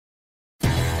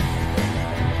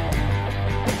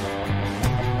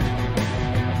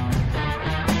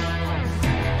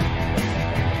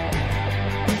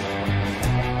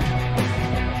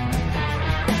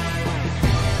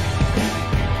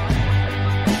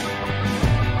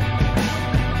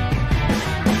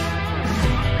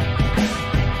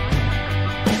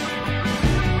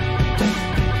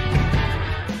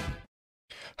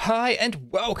Hi,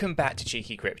 and welcome back to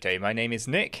Cheeky Crypto. My name is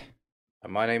Nick.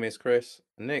 And my name is Chris.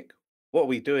 Nick, what are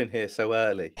we doing here so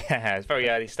early? It's very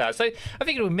early start, so I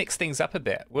think we'll mix things up a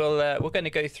bit. We're going to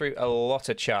go through a lot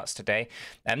of charts today.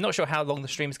 I'm not sure how long the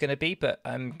stream is going to be, but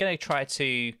I'm going to try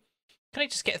to kind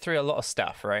of just get through a lot of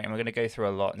stuff, right? And we're going to go through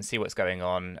a lot and see what's going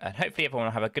on, and hopefully everyone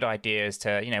will have a good idea as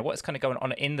to what's kind of going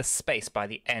on in the space by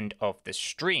the end of the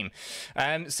stream.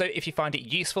 So if you find it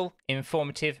useful,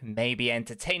 informative, maybe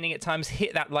entertaining at times,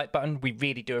 hit that like button. We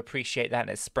really do appreciate that.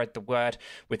 Let's spread the word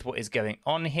with what is going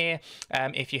on here.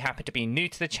 If you happen to be new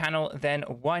to the channel, then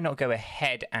why not go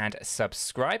ahead and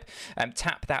subscribe?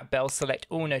 Tap that bell, select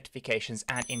all notifications,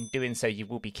 and in doing so, you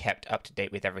will be kept up to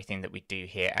date with everything that we do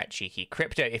here at Cheeky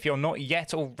Crypto. If you're not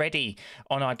yet already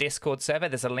on our Discord server,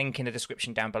 there's a link in the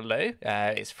description down below.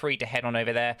 It's free to head on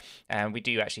over there. We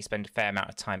do actually spend a fair amount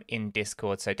of time in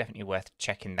Discord, so definitely worth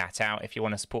checking that out. If you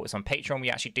want to support us on Patreon, we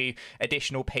actually do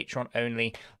additional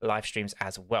Patreon-only live streams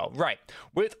as well. Right,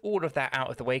 with all of that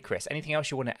out of the way, Chris, anything else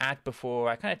you want to add before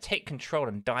I kind of take control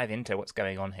and dive into what's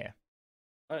going on here?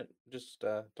 Right, just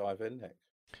dive in, Nick.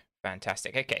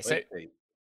 Fantastic. Okay, so... Both feet.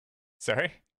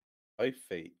 Sorry? Both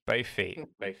feet. Both feet.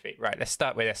 Both feet. Right, let's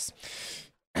start with this.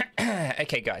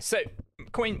 Okay, guys, so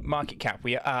coin market cap,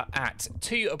 we are at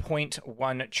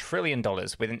 $2.1 trillion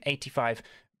with an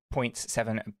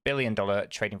 $85.7 billion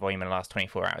trading volume in the last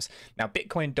 24 hours. Now,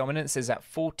 Bitcoin dominance is at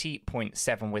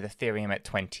 40.7 with Ethereum at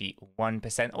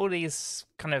 21%. All these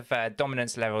kind of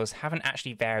dominance levels haven't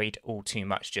actually varied all too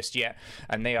much just yet,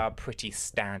 and they are pretty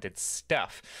standard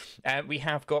stuff. We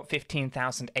have got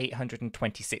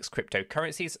 15,826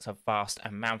 cryptocurrencies. It's a vast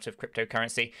amount of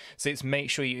cryptocurrency, so it's make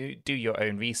sure you do your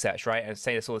own research, right? I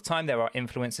say this all the time. There are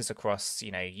influencers across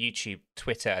YouTube,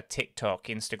 Twitter, TikTok,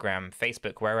 Instagram,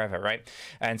 Facebook, wherever, right?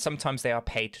 And sometimes they are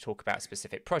paid to talk about a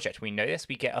specific project. We know this.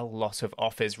 We get a lot of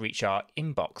offers reach our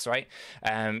inbox, right?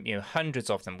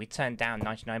 Hundreds of them. We turn down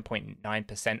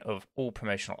 99.9% of all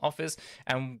promotional offers,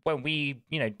 and when we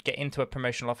get into a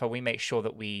promotional offer, we make sure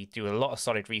that we do a lot of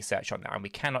solid research on that, and we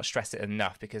cannot stress it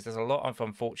enough because there's a lot of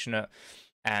unfortunate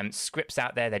scripts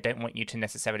out there. They don't want you to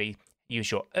necessarily use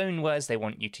your own words, they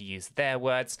want you to use their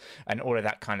words and all of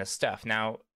that kind of stuff.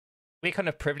 Now, we're kind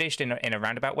of privileged in a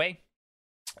roundabout way,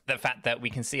 the fact that we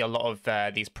can see a lot of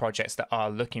these projects that are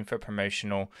looking for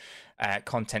promotional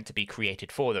content to be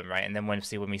created for them, right? And then when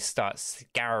we start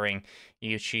scouring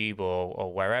YouTube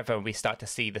or wherever, we start to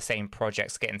see the same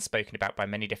projects getting spoken about by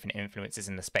many different influencers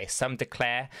in the space. Some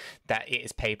declare that it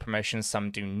is paid promotion,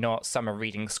 some do not, some are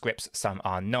reading scripts, some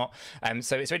are not.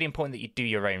 So it's really important that you do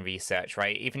your own research,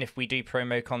 right? Even if we do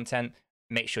promo content,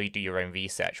 make sure you do your own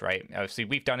research, right? Obviously,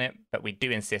 we've done it, but we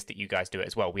do insist that you guys do it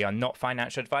as well. We are not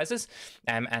financial advisors,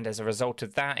 and as a result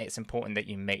of that, it's important that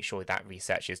you make sure that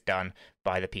research is done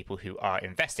by the people who are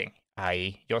investing,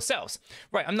 i.e. yourselves.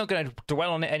 Right, I'm not going to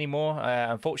dwell on it anymore.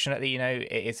 Unfortunately,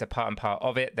 it is a part and part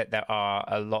of it that there are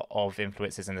a lot of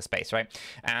influencers in the space, right?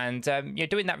 And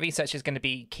doing that research is going to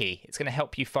be key. It's going to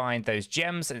help you find those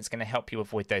gems, and it's going to help you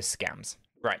avoid those scams.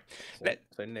 Right.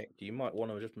 So Nick, you might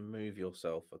want to just move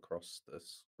yourself across the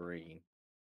screen.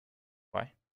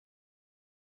 Why?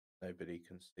 Nobody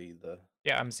can see the...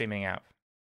 Yeah, I'm zooming out.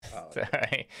 Oh,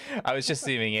 Sorry. I was just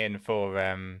zooming in for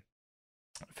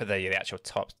the actual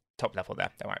top level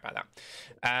there. Don't worry about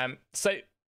that. So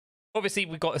obviously,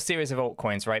 we've got a series of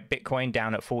altcoins, right? Bitcoin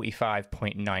down at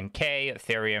 45.9K,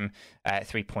 Ethereum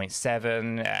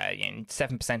 3.7,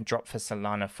 7% drop for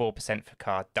Solana, 4% for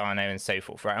Cardano, and so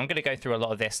forth, right? I'm going to go through a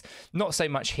lot of this, not so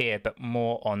much here, but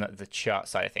more on the chart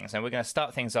side of things. And we're going to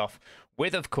start things off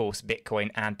with, of course, Bitcoin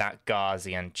and that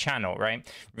Gaussian channel, right?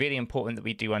 Really important that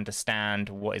we do understand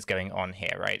what is going on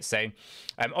here, right? So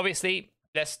obviously,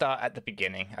 let's start at the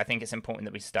beginning. I think it's important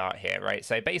that we start here, right?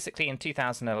 So basically in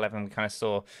 2011, we kind of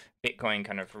saw Bitcoin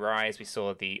kind of rise. We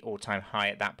saw the all-time high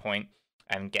at that point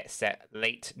get set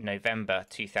late November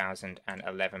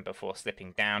 2011 before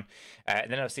slipping down.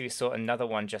 Then obviously we saw another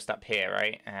one just up here,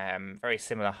 right? Very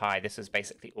similar high. This was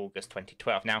basically August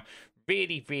 2012. Now,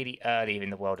 really, really early in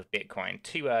the world of Bitcoin.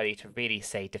 Too early to really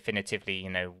say definitively,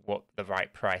 what the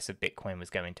right price of Bitcoin was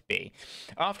going to be.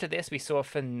 After this, we saw a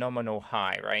phenomenal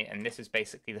high, right? And this is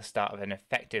basically the start of an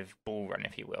effective bull run,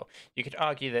 if you will. You could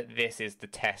argue that this is the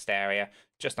test area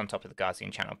just on top of the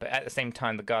Gaussian channel. But at the same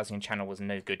time, the Gaussian channel was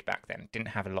no good back then. It didn't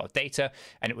have a lot of data,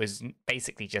 and it was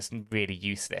basically just really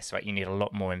useless, right? You need a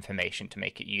lot more information to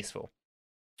make it useful.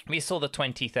 we saw the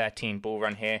 2013 bull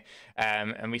run here,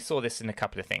 and we saw this in a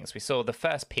couple of things. We saw the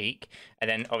first peak, and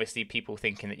then obviously people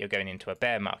thinking that you're going into a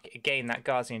bear market. Again, that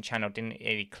Gaussian channel didn't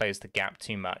really close the gap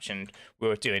too much, and we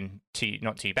were doing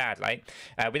not too bad. Like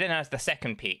we then had the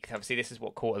second peak. Obviously, this is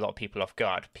what caught a lot of people off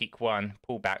guard. Peak 1,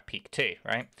 pullback, peak 2,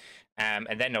 right?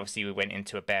 And then obviously we went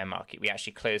into a bear market. We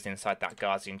actually closed inside that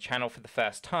Gaussian channel for the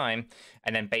first time,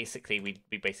 and then basically we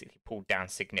basically pulled down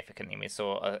significantly. We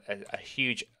saw a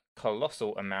huge,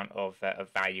 colossal amount of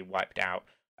value wiped out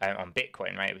on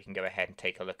Bitcoin, right? We can go ahead and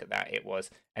take a look at that. It was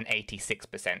an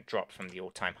 86% drop from the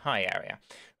all-time high area,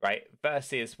 right?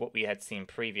 Versus what we had seen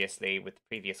previously with the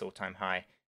previous all-time high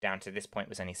down to this point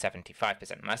was only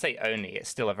 75%. And I say only, it's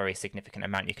still a very significant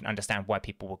amount. You can understand why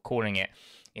people were calling it,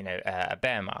 you know, a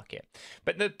bear market.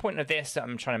 But the point of this that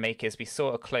I'm trying to make is we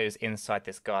saw a close inside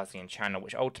this Gaussian channel,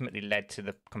 which ultimately led to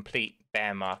the complete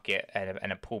bear market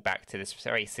and a pullback to this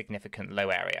very significant low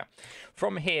area.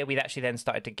 From here, we'd actually then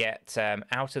started to get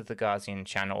out of the Gaussian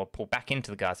channel, or pull back into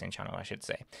the Gaussian channel, I should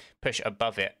say, push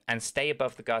above it and stay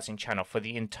above the Gaussian channel for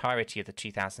the entirety of the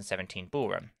 2017 bull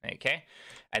run, okay?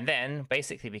 And then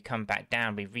basically we come back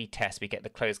down, we retest, we get the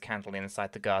closed candle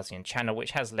inside the Gaussian channel,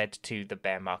 which has led to the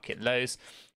bear market lows.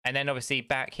 And then obviously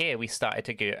back here, we started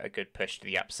to get a good push to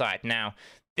the upside. Now,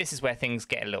 this is where things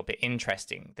get a little bit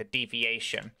interesting, the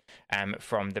deviation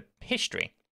from the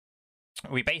history.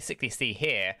 We basically see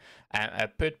here a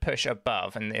good push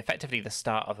above and effectively the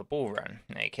start of a bull run,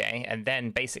 okay? And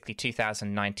then basically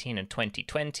 2019 and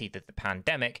 2020, the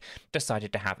pandemic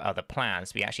decided to have other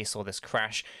plans. We actually saw this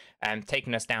crash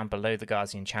taking us down below the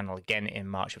Gaussian channel again in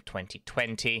March of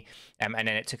 2020. And then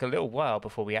it took a little while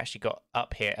before we actually got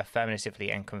up here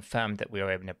affirmatively and confirmed that we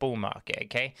were in a bull market,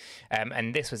 okay?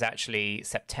 And this was actually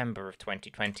September of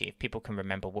 2020. If people can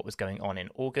remember what was going on in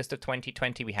August of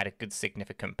 2020, we had a good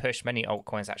significant push. Many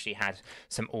altcoins actually had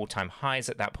some all-time highs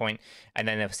at that point. And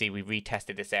then obviously we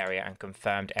retested this area and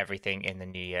confirmed everything in the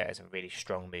new year as a really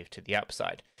strong move to the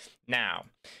upside. Now,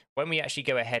 when we actually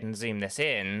go ahead and zoom this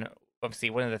in, obviously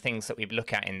one of the things that we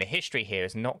look at in the history here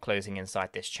is not closing inside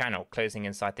this channel. Closing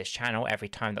inside this channel every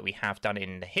time that we have done it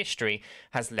in the history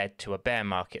has led to a bear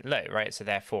market low, right? So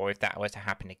therefore, if that were to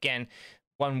happen again,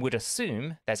 one would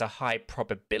assume there's a high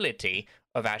probability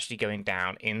of actually going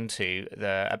down into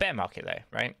a bear market low,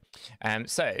 right?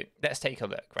 So let's take a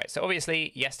look, right? So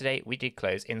obviously yesterday we did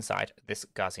close inside this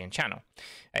Gaussian channel.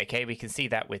 Okay, we can see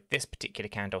that with this particular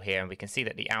candle here, and we can see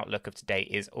that the outlook of today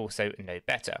is also no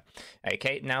better.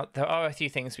 Okay, now there are a few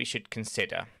things we should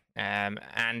consider.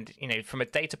 And, you know, from a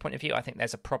data point of view, I think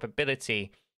there's a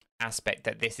probability aspect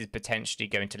that this is potentially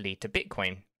going to lead to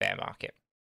Bitcoin bear market.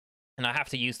 And I have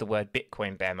to use the word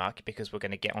Bitcoin bear market because we're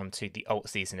going to get onto the alt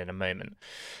season in a moment.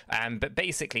 But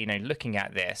basically, you know, looking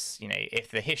at this, you know, if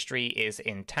the history is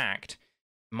intact,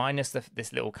 minus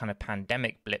this little kind of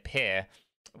pandemic blip here,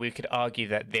 we could argue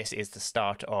that this is the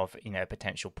start of, you know, a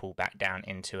potential pullback down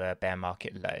into a bear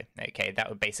market low. Okay, that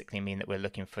would basically mean that we're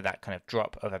looking for that kind of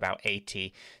drop of about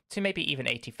 80 to maybe even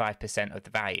 85% of the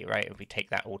value, right? If we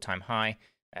take that all-time high,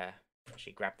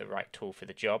 actually grab the right tool for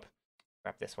the job,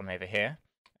 grab this one over here.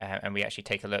 And we actually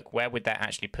take a look, where would that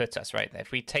actually put us, right?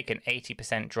 If we take an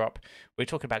 80% drop, we're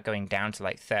talking about going down to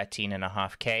like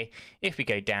 13.5K. If we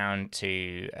go down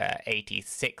to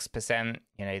 86%,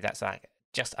 you know, that's like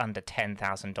just under $10,000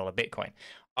 Bitcoin.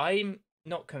 I'm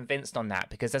not convinced on that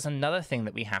because there's another thing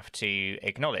that we have to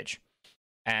acknowledge.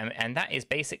 And that is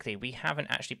basically we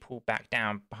haven't actually pulled back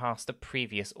down past the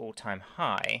previous all-time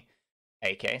high.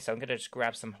 Okay, so I'm going to just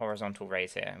grab some horizontal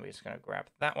rays here. We're just going to grab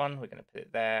that one. We're going to put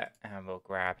it there, and we'll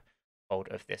grab hold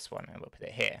of this one, and we'll put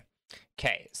it here.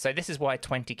 Okay, so this is why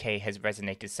 20K has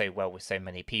resonated so well with so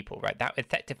many people, right? That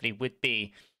effectively would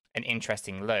be an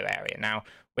interesting low area. Now,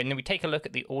 when we take a look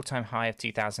at the all-time high of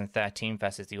 2013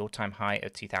 versus the all-time high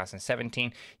of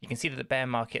 2017, you can see that the bear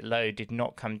market low did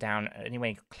not come down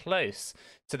anywhere close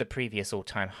to the previous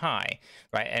all-time high,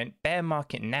 right? And bear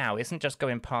market now isn't just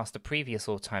going past the previous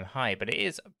all-time high, but it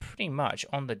is pretty much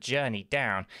on the journey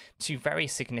down to very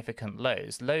significant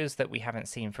lows that we haven't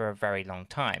seen for a very long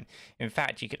time. In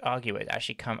fact, you could argue it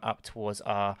actually come up towards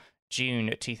our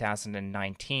June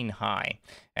 2019 high.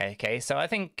 Okay, so I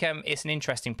think it's an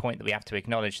interesting point that we have to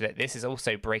acknowledge that this is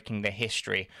also breaking the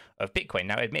history of Bitcoin.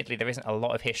 Now, admittedly, there isn't a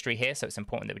lot of history here, so it's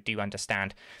important that we do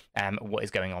understand what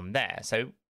is going on there.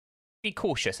 So be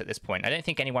cautious at this point. I don't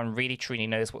think anyone really truly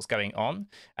knows what's going on.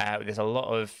 There's a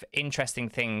lot of interesting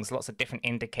things, lots of different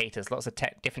indicators, lots of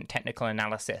different technical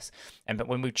analysis. But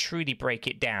when we truly break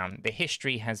it down, the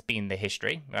history has been the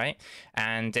history, right?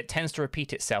 And it tends to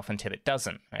repeat itself until it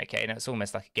doesn't, okay? And it's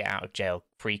almost like a get out of jail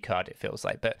free card, it feels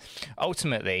like. But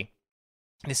ultimately,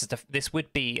 this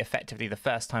would be effectively the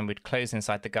first time we'd close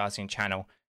inside the Gaussian channel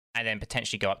and then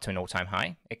potentially go up to an all-time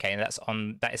high. Okay, and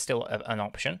that is still an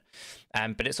option,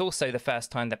 but it's also the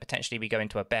first time that potentially we go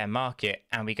into a bear market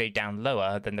and we go down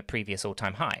lower than the previous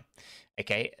all-time high.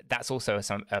 Okay, that's also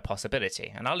a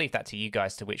possibility, and I'll leave that to you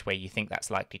guys to which way you think that's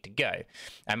likely to go.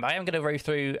 I am going to go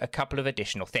through a couple of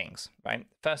additional things, right?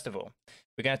 First of all,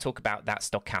 we're going to talk about that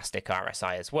stochastic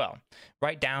RSI as well.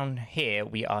 Right down here,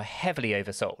 we are heavily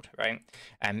oversold, right?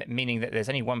 Meaning that there's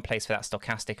only one place for that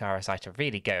stochastic RSI to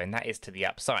really go, and that is to the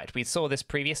upside. We saw this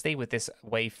previously with this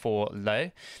wave 4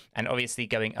 low, and obviously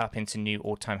going up into new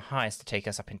all-time highs to take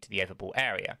us up into the overbought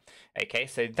area. Okay,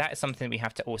 so that is something we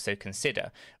have to also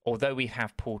consider. Although we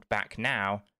have pulled back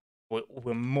now,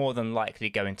 we're more than likely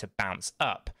going to bounce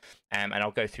up, and I'll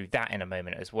go through that in a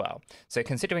moment as well. So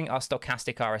considering our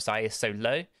stochastic RSI is so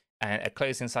low, and a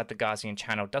close inside the Gaussian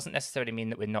channel doesn't necessarily mean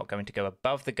that we're not going to go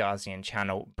above the Gaussian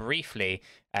channel briefly,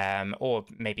 or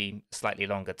maybe slightly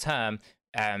longer term,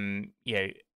 you know,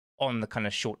 on the kind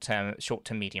of short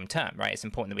to medium term, right? It's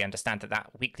important that we understand that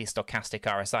that weekly stochastic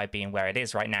RSI being where it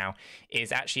is right now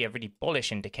is actually a really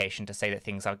bullish indication to say that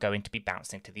things are going to be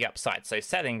bouncing to the upside. So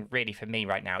selling really for me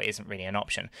right now isn't really an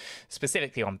option.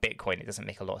 Specifically on Bitcoin, it doesn't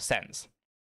make a lot of sense.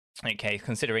 Okay,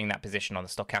 considering that position on the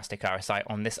stochastic RSI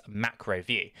on this macro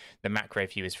view. The macro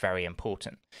view is very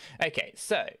important. Okay,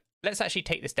 so let's actually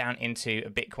take this down into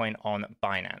Bitcoin on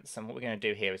Binance. And what we're going to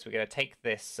do here is we're going to take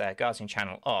this Gaussian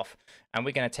channel off, and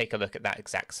we're going to take a look at that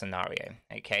exact scenario.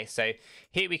 Okay, so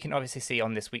here we can obviously see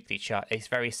on this weekly chart a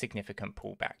very significant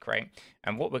pullback, right?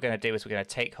 And what we're going to do is we're going to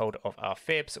take hold of our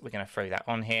fibs. We're going to throw that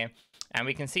on here. And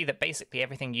we can see that basically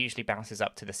everything usually bounces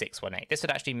up to the 618. This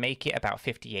would actually make it about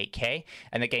 58k.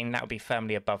 And again, that would be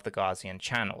firmly above the Gaussian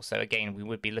channel. So again, we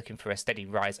would be looking for a steady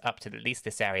rise up to at least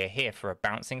this area here for a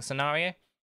bouncing scenario,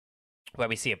 where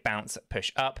we see a bounce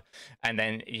push up and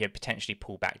then potentially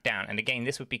pull back down. And again,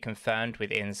 this would be confirmed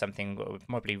within something that would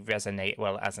probably resonate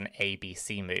well as an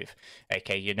ABC move.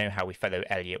 Okay, you know how we follow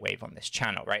Elliott wave on this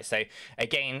channel, right? So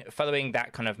again, following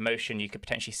that kind of motion, you could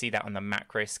potentially see that on the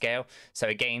macro scale. So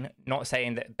again, not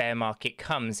saying that bear market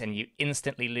comes and you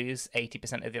instantly lose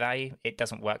 80% of the value. It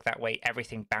doesn't work that way.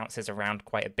 Everything bounces around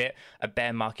quite a bit. A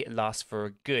bear market lasts for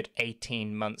a good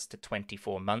 18 months to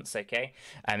 24 months, okay?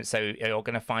 So you're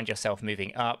going to find yourself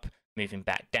moving up, moving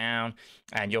back down,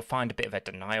 and you'll find a bit of a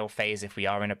denial phase if we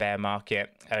are in a bear market.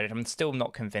 I'm still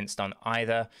not convinced on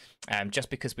either.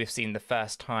 Just because we've seen the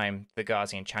first time the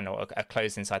Gaussian channel, a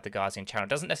close inside the Gaussian channel,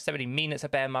 doesn't necessarily mean it's a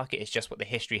bear market. It's just what the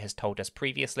history has told us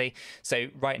previously. So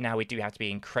right now we do have to be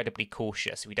incredibly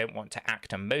cautious. We don't want to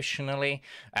act emotionally.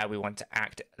 We want to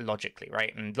act logically,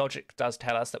 right? And logic does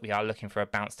tell us that we are looking for a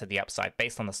bounce to the upside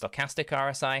based on the stochastic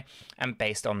RSI and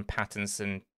based on patterns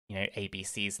and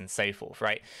ABCs and so forth,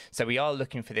 right? So we are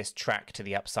looking for this track to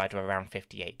the upside of around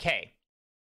 58k.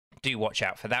 Do watch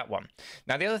out for that one.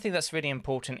 Now, the other thing that's really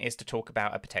important is to talk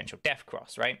about a potential death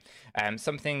cross, right?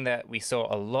 Something that we saw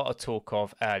a lot of talk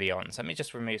of early on. So let me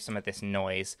just remove some of this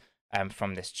noise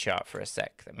from this chart for a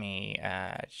sec. Let me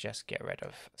just get rid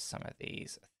of some of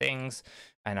these things,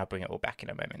 and I'll bring it all back in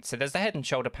a moment. So there's the head and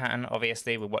shoulder pattern.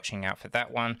 Obviously, we're watching out for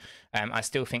that one. I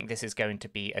still think this is going to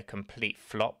be a complete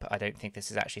flop. I don't think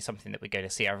this is actually something that we're going to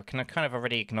see. I can kind of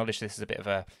already acknowledge this is a bit of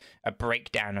a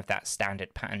breakdown of that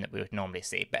standard pattern that we would normally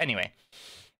see. But anyway,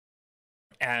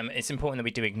 it's important that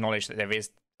we do acknowledge that there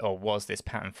is or was this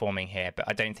pattern forming here, but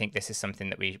I don't think this is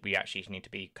something that we actually need to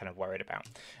be kind of worried about.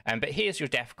 But here's your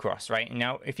death cross, right?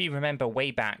 Now, if you remember way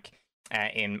back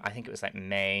in, I think it was like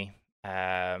May,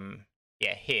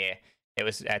 here, it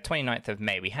was 29th of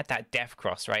May, we had that death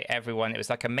cross, right? Everyone, it was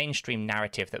like a mainstream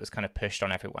narrative that was kind of pushed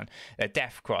on everyone. The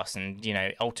death cross, and,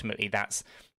 ultimately that's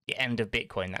the end of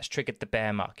Bitcoin. That's triggered the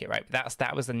bear market, right?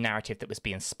 That was the narrative that was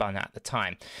being spun at the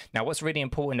time. Now, what's really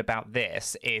important about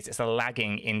this is it's a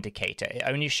lagging indicator. It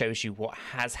only shows you what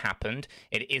has happened.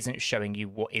 It isn't showing you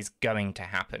what is going to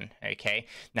happen, okay?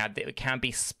 Now, it can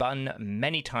be spun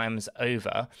many times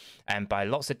over by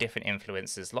lots of different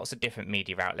influencers, lots of different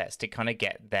media outlets to kind of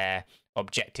get their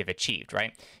objective achieved,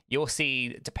 right? You'll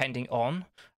see, depending on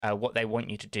what they want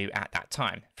you to do at that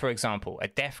time. For example, a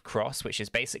death cross, which is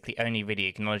basically only really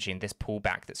acknowledging this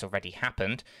pullback that's already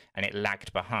happened and it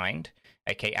lagged behind.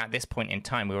 Okay, at this point in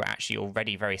time, we were actually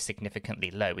already very significantly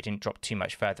low. We didn't drop too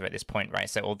much further at this point, right?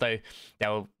 So although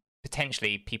there will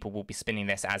potentially people will be spinning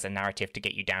this as a narrative to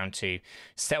get you down to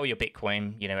sell your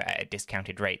Bitcoin, at a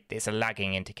discounted rate, it's a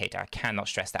lagging indicator. I cannot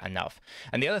stress that enough.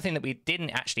 And the other thing that we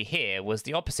didn't actually hear was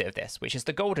the opposite of this, which is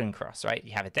the golden cross, right?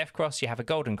 You have a death cross, you have a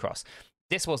golden cross.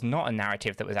 this was not a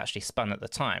narrative that was actually spun at the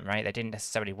time, right? They didn't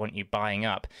necessarily want you buying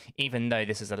up, even though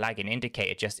this is a lagging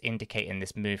indicator, just indicating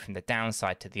this move from the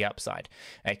downside to the upside.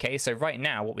 Okay, so right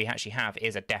now what we actually have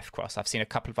is a death cross. I've seen a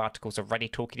couple of articles already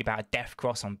talking about a death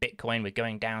cross on Bitcoin. We're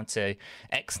going down to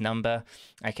X number.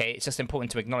 Okay, it's just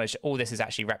important to acknowledge all this is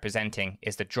actually representing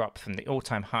is the drop from the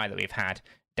all-time high that we've had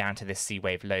down to this C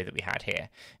wave low that we had here.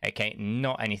 Okay,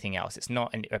 not anything else. It's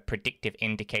not a predictive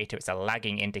indicator. It's a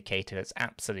lagging indicator. That's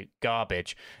absolute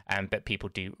garbage, but people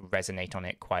do resonate on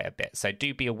it quite a bit. So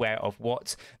do be aware of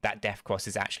what that death cross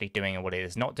is actually doing and what it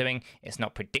is not doing. It's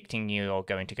not predicting you're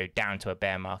going to go down to a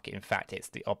bear market. In fact, it's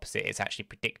the opposite. It's actually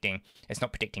predicting. It's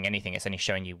not predicting anything. It's only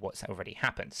showing you what's already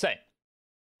happened. So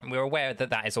we're aware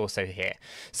that that is also here.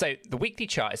 So the weekly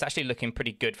chart is actually looking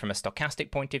pretty good from a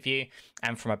stochastic point of view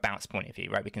and from a bounce point of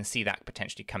view, right? We can see that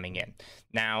potentially coming in.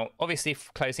 Now, obviously,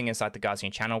 closing inside the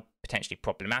Gaussian channel, potentially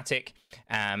problematic,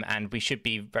 and we should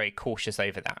be very cautious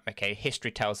over that, okay? History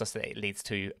tells us that it leads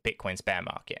to Bitcoin's bear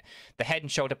market. The head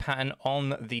and shoulder pattern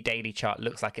on the daily chart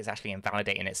looks like it's actually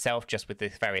invalidating itself just with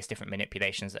the various different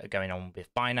manipulations that are going on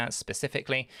with Binance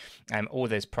specifically, all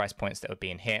those price points that are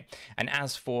being hit. And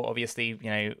as for, obviously, you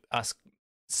know, us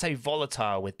so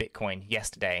volatile with Bitcoin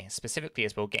yesterday, specifically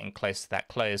as we we're getting close to that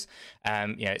close.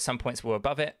 You know, at some points we were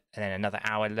above it, and then another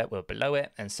hour we we're below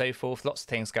it, and so forth. Lots of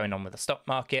things going on with the stock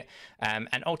market,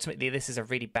 and ultimately this is a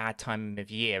really bad time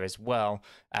of year as well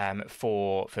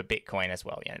for Bitcoin as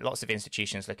well. You know, lots of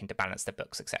institutions looking to balance their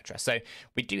books, etc. So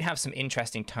we do have some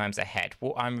interesting times ahead.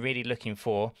 What I'm really looking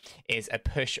for is a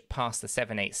push past the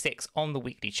 786 on the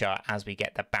weekly chart as we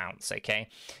get the bounce. Okay,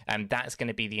 and that's going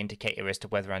to be the indicator as to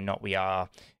whether or not we are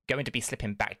going to be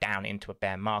slipping back down into a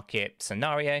bear market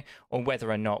scenario, or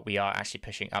whether or not we are actually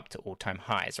pushing up to all-time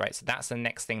highs, right? So that's the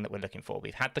next thing that we're looking for.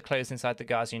 We've had the close inside the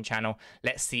Gaussian channel.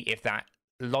 Let's see if that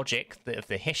logic of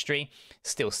the history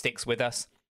still sticks with us,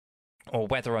 or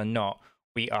whether or not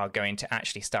we are going to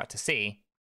actually start to see,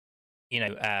 you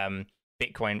know,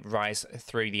 Bitcoin rise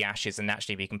through the ashes, and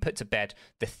actually we can put to bed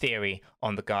the theory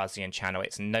on the Gaussian channel.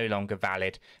 It's no longer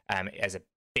valid as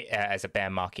a bear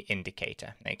market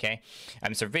indicator. Okay,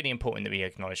 so really important that we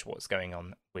acknowledge what's going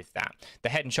on with that. The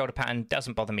head and shoulder pattern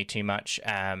doesn't bother me too much.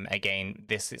 Again,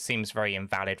 it seems very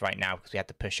invalid right now because we had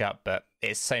to push up, but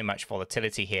it's so much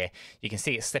volatility here. You can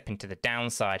see it slipping to the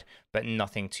downside, but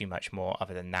nothing too much more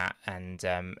other than that. And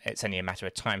it's only a matter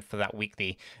of time for that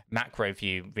weekly macro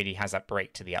view really has that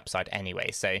break to the upside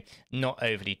anyway. So not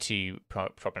overly too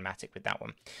problematic with that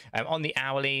one. On the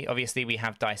hourly, obviously we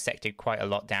have dissected quite a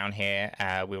lot down here.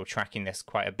 We were tracking this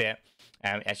quite a bit.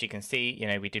 As you can see, you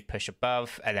know, we did push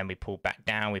above and then we pulled back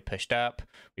down, we pushed up,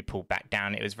 we pulled back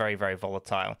down. It was very, very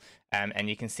volatile. And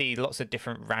you can see lots of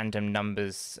different random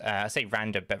numbers, I say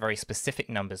random, but very specific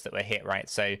numbers that were hit, right?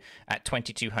 So at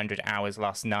 2200 hours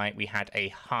last night, we had a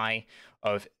high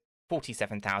of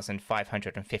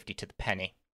 47,550 to the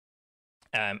penny.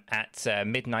 At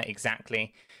midnight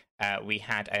exactly, we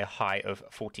had a high of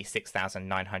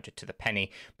 46,900 to the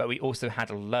penny, but we also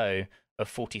had a low of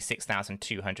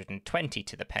 46,220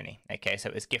 to the penny. Okay, so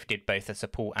it was gifted both a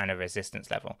support and a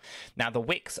resistance level. Now the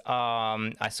wicks are,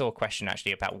 I saw a question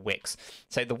actually about wicks.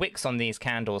 So the wicks on these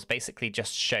candles basically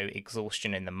just show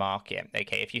exhaustion in the market.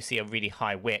 Okay, if you see a really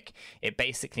high wick, it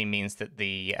basically means that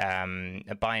the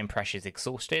buying pressure is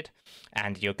exhausted,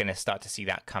 and you're going to start to see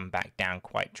that come back down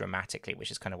quite dramatically, which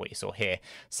is kind of what you saw here.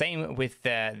 Same with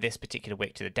this particular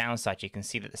wick to the downside. You can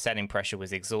see that the selling pressure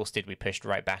was exhausted. We pushed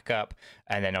right back up,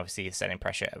 and then obviously the selling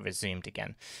pressure resumed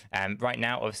again. Right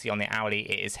now, obviously on the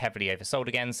hourly, it is heavily oversold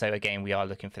again. So again, we are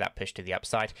looking for that push to the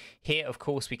upside. Here, of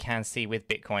course, we can see with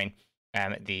Bitcoin,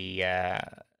 it'll be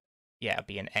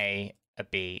an A, a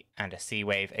B, and a C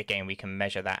wave. Again, we can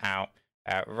measure that out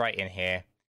right in here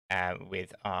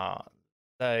with our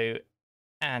low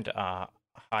and our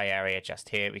high area just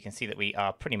here. We can see that we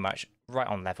are pretty much right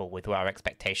on level with our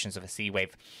expectations of a C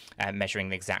wave,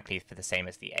 measuring exactly for the same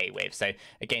as the A wave. So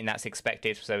again, that's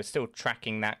expected. So we're still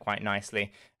tracking that quite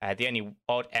nicely. The only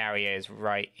odd area is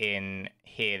right in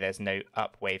here. There's no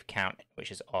up wave count,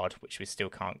 which is odd, which we still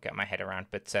can't get my head around,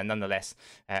 but nonetheless,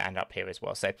 and up here as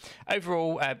well. So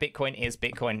overall, Bitcoin is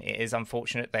Bitcoin. It is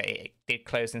unfortunate that it did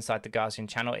close inside the Gaussian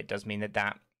channel. It does mean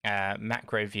that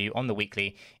macro view on the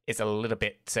weekly is a little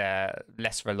bit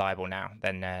less reliable now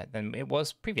than it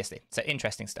was previously. So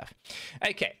interesting stuff.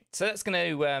 Okay, so that's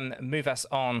going to move us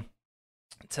on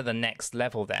to the next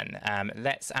level then.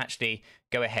 Let's actually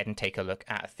go ahead and take a look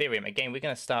at Ethereum. Again, we're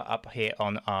going to start up here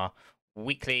on our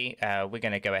weekly. We're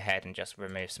going to go ahead and just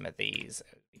remove some of these.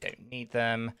 We don't need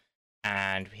them.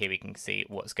 And here we can see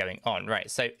what's going on, right?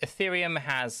 So Ethereum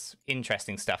has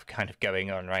interesting stuff kind of going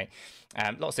on, right?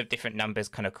 Lots of different numbers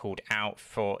kind of called out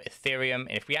for Ethereum.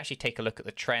 And if we actually take a look at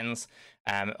the trends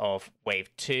of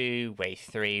wave 2, wave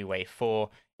 3, wave 4,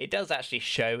 it does actually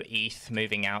show ETH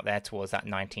moving out there towards that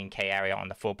 19K area on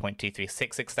the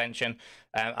 4.236 extension.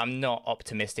 I'm not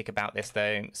optimistic about this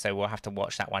though, so we'll have to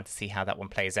watch that one to see how that one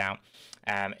plays out.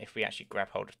 If we actually grab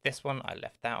hold of this one, I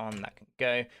left that on, that can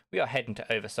go. We are heading to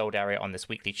oversold area on this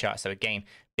weekly chart. So again,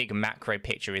 big macro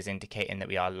picture is indicating that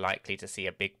we are likely to see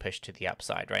a big push to the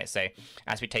upside, right? So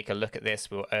as we take a look at this,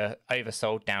 we're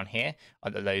oversold down here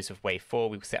on the lows of wave 4.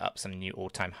 We've set up some new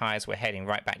all-time highs. We're heading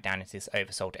right back down into this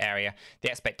oversold area.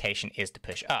 The expectation is to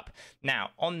push up.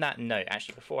 Now, on that note,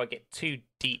 actually, before I get too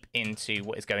deep into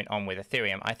what is going on with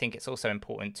Ethereum, I think it's also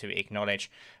important to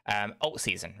acknowledge alt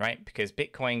season, right? Because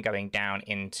Bitcoin going down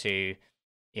into,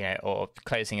 you know, or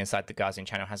closing inside the Guardian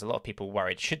channel has a lot of people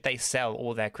worried. Should they sell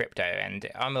all their crypto? And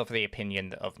I'm of the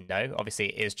opinion of no. Obviously,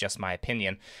 it is just my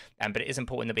opinion, but it is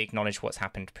important that we acknowledge what's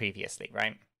happened previously,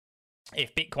 right?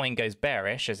 If Bitcoin goes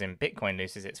bearish, as in Bitcoin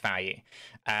loses its value,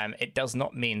 it does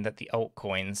not mean that the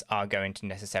altcoins are going to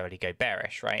necessarily go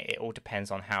bearish, right? It all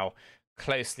depends on how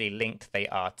closely linked they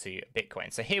are to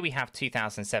Bitcoin. So here we have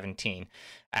 2017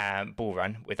 bull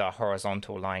run with our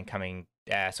horizontal line coming,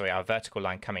 our vertical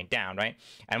line coming down, right?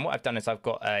 And what I've done is I've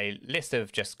got a list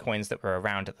of just coins that were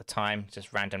around at the time,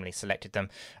 just randomly selected them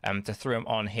to throw them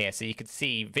on here, so you could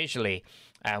see visually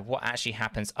what actually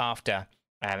happens after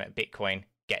Bitcoin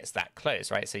gets that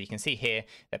close, right? So you can see here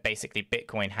that basically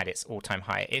Bitcoin had its all-time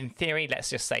high. In theory, let's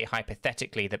just say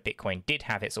hypothetically that Bitcoin did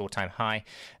have its all-time high,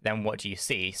 then what do you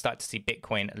see? You start to see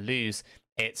Bitcoin lose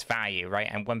its value, right?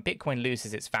 And when Bitcoin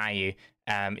loses its value,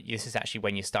 this is actually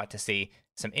when you start to see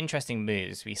some interesting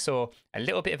moves. We saw a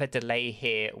little bit of a delay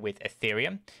here with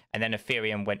Ethereum, and then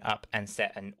Ethereum went up and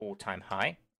set an all-time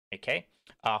high, okay,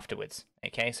 afterwards,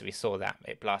 okay? So we saw that.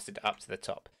 It blasted up to the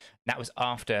top. That was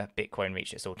after Bitcoin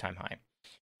reached its all-time high.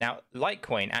 Now,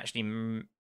 Litecoin actually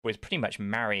was pretty much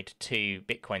married to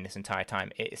Bitcoin this entire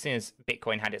time. As soon as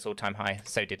Bitcoin had its all-time high,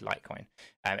 so did Litecoin.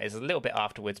 It was a little bit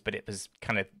afterwards, but it was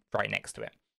kind of right next to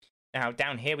it. Now,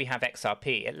 down here we have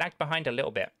XRP. It lagged behind a little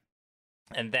bit,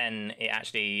 and then it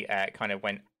actually kind of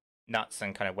went nuts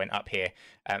and kind of went up here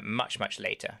much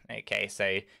later. Okay, so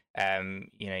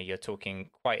you know, you're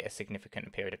talking quite a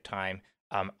significant period of time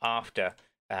after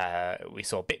we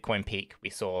saw Bitcoin peak, we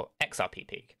saw XRP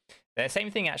peak. The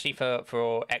same thing actually for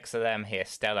XLM here,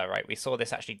 Stellar, right? We saw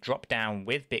this actually drop down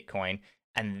with Bitcoin,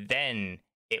 and then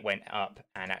it went up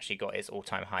and actually got its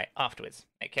all-time high afterwards,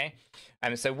 okay?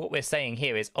 So what we're saying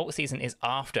here is alt season is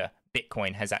after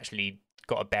Bitcoin has actually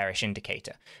got a bearish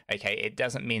indicator, okay? It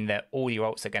doesn't mean that all your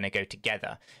alts are going to go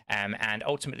together, and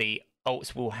ultimately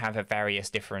alts will have a various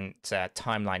different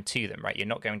timeline to them, right? You're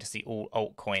not going to see all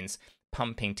altcoins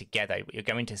pumping together. What you're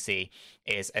going to see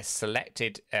is a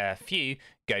selected few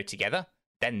go together,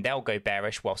 then they'll go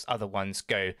bearish whilst other ones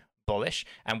go bullish.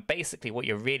 And basically what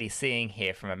you're really seeing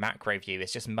here from a macro view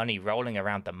is just money rolling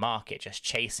around the market, just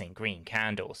chasing green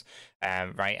candles,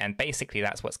 right? And basically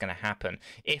that's what's going to happen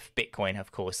if Bitcoin,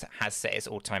 of course, has set its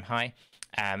all-time high.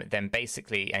 Then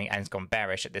basically, and it's gone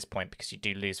bearish at this point because you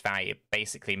do lose value.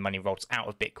 Basically, money rolls out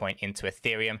of Bitcoin into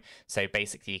Ethereum. So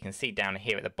basically, you can see down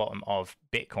here at the bottom of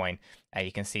Bitcoin,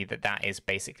 you can see that that is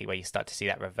basically where you start to see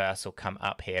that reversal come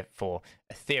up here for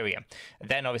Ethereum.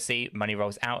 Then obviously, money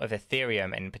rolls out of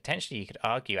Ethereum, and potentially you could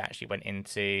argue actually went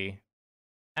into.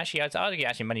 Actually, I'd argue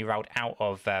actually money rolled out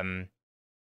of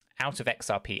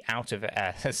XRP, out of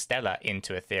Stellar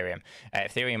into Ethereum.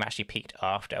 Ethereum actually peaked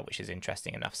after, which is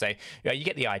interesting enough. So you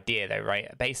get the idea though,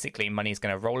 right? Basically, money is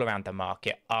going to roll around the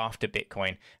market after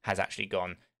Bitcoin has actually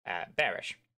gone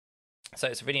bearish. So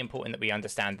it's really important that we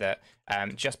understand that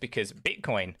just because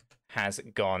Bitcoin has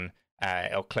gone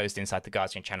or closed inside the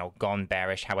Guardian channel, gone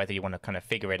bearish, however you want to kind of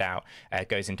figure it out,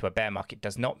 goes into a bear market,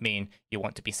 does not mean you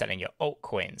want to be selling your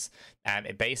altcoins.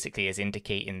 It basically is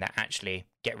indicating that actually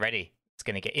get ready. It's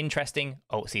going to get interesting.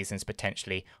 Alt season's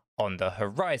potentially on the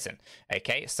horizon.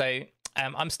 Okay, so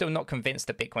I'm still not convinced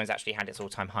that Bitcoin's actually had its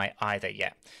all-time high either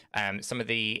yet. Some of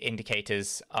the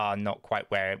indicators are not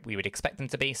quite where we would expect them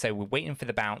to be. So we're waiting for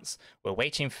the bounce. We're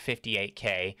waiting for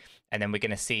 58K. And then we're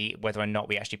going to see whether or not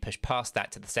we actually push past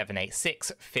that to the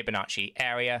 786 Fibonacci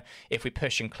area. If we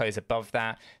push and close above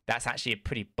that, that's actually a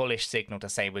pretty bullish signal to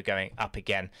say we're going up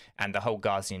again. And the whole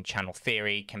Gaussian channel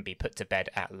theory can be put to bed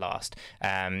at last.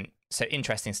 So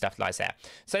interesting stuff lies there.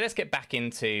 So let's get back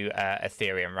into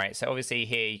Ethereum, right? So obviously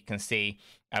here you can see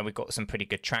we've got some pretty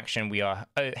good traction. We are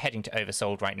heading to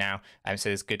oversold right now, so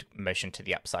there's good motion to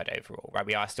the upside overall, right?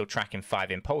 We are still tracking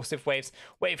 5 impulsive waves.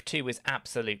 Wave 2 was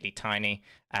absolutely tiny.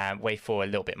 Wave 4 a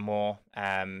little bit more.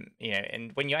 You know,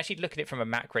 and when you actually look at it from a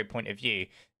macro point of view,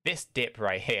 this dip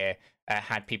right here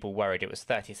had people worried. It was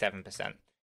 37%,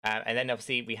 and then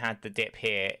obviously we had the dip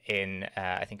here in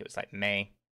I think it was like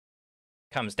May.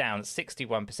 Comes down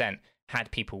 61%,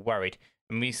 had people worried,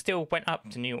 and we still went up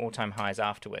to new all-time highs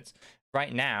afterwards.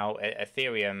 Right now,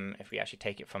 Ethereum, if we actually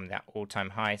take it from that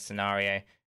all-time high scenario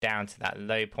down to that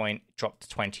low point, dropped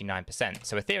to 29%.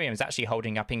 So Ethereum is actually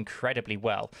holding up incredibly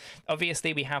well.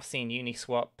 Obviously, we have seen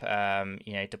Uniswap,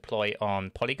 you know, deploy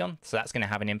on Polygon, so that's going to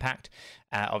have an impact.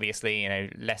 Obviously, you know,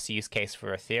 less use case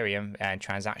for Ethereum and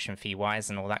transaction fee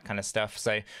wise and all that kind of stuff.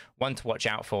 So one to watch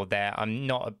out for there. I'm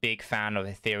not a big fan of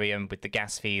Ethereum with the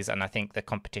gas fees, and I think the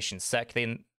competition's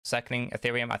circling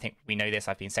Ethereum. I think we know this.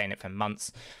 I've been saying it for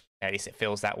months. At least it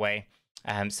feels that way.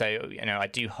 So, you know, I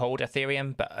do hold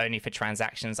Ethereum, but only for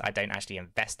transactions. I don't actually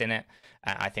invest in it.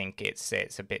 I think it's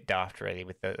a bit daft, really,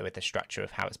 with the structure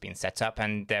of how it's been set up,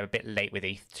 and they're a bit late with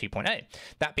ETH 2.0.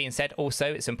 That being said,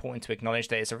 also, it's important to acknowledge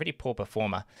that it's a really poor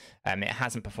performer. It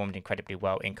hasn't performed incredibly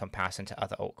well in comparison to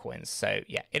other altcoins. So,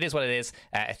 yeah, it is what it is.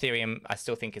 Ethereum, I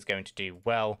still think is going to do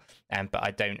well, but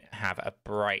I don't have a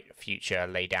bright future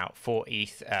laid out for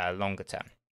ETH longer term.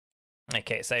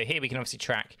 Okay, so here we can obviously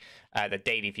track the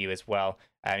daily view as well.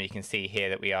 You can see here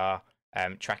that we are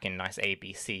tracking nice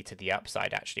ABC to the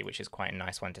upside, actually, which is quite a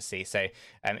nice one to see. So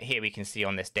here we can see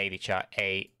on this daily chart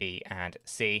A, B, and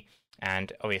C.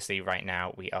 And obviously right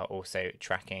now we are also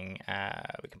tracking,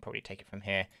 we can probably take it from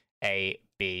here, A,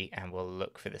 B, and we'll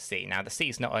look for the C. Now the C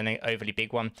is not an overly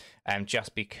big one,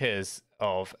 just because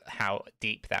of how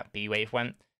deep that B wave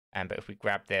went. But if we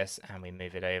grab this and we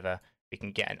move it over, we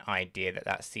can get an idea that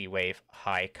that C wave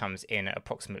high comes in at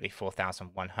approximately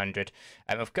 4,100.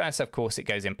 Of course, it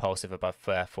goes impulsive above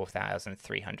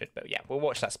 4,300. But yeah, we'll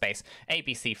watch that space.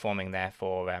 ABC forming there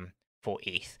for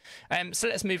ETH. So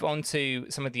let's move on to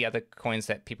some of the other coins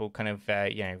that people kind of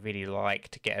you know, really like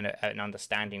to get an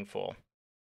understanding for.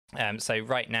 So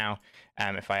right now,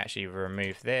 if I actually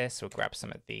remove this, we'll grab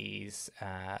some of these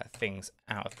things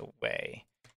out of the way,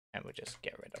 and we'll just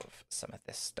get rid of some of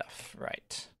this stuff,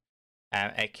 right?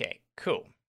 Okay, cool.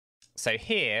 So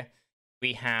here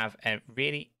we have a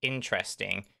really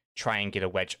interesting triangular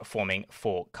wedge forming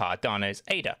for Cardano's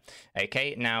ADA.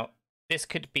 Okay, now this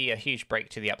could be a huge break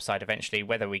to the upside eventually,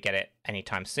 whether we get it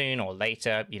anytime soon or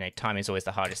later. You know, time is always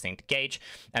the hardest thing to gauge.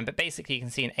 But basically, you can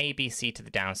see an ABC to the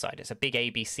downside. It's a big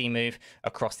ABC move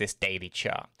across this daily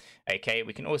chart. Okay,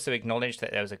 we can also acknowledge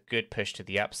that there was a good push to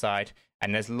the upside,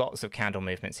 and there's lots of candle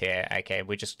movements here. Okay,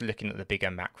 we're just looking at the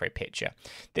bigger macro picture.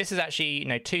 This is actually, you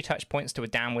know, 2 touch points to a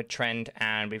downward trend,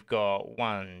 and we've got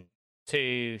 1,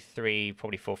 2, 3,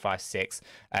 probably 4, 5, 6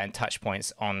 touch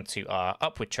points onto our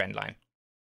upward trend line.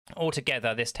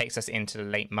 Altogether, this takes us into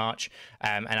late March,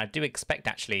 and I do expect,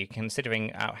 actually,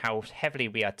 considering how heavily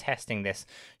we are testing this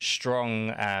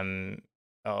strong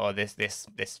or this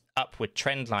upward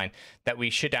trend line, that we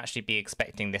should actually be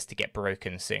expecting this to get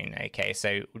broken soon. Okay,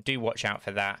 so do watch out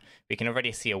for that. We can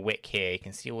already see a wick here. You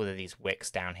can see all of these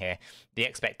wicks down here. The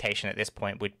expectation at this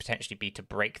point would potentially be to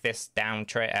break this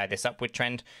this upward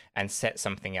trend and set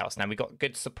something else. Now, we've got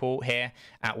good support here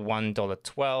at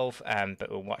 $1.12,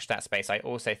 but we'll watch that space. I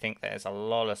also think there's a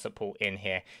lot of support in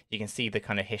here. You can see the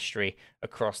kind of history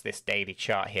across this daily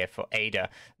chart here for ADA.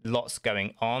 Lots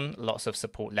going on, lots of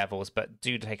support levels, but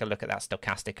do take a look at that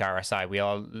stochastic RSI. We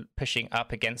are pushing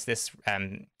up against this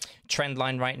trend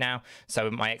line right now,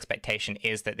 so my expectation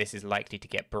is that this is likely to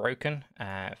get broken.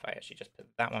 If I actually just put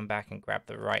that one back and grab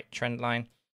the right trend line,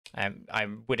 I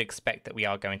would expect that we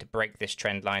are going to break this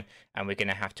trend line, and we're going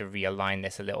to have to realign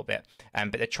this a little bit,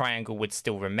 but the triangle would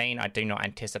still remain. I do not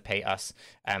anticipate us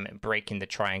breaking the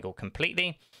triangle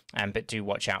completely, but do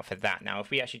watch out for that. Now, if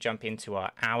we actually jump into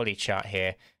our hourly chart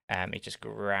here, we just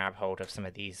grab hold of some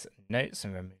of these notes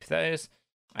and remove those.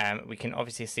 We can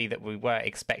obviously see that we were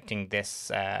expecting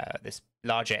this this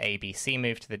larger ABC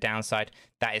move to the downside.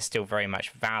 That is still very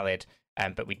much valid,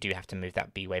 but we do have to move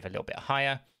that B wave a little bit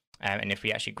higher. And if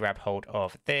we actually grab hold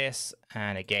of this,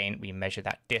 and again, we measure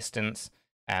that distance,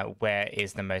 where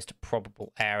is the most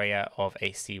probable area of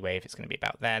a C wave? It's going to be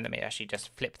about there. Let me actually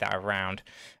just flip that around,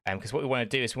 because what we want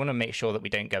to do is we want to make sure that we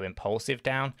don't go impulsive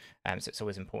down. So it's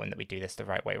always important that we do this the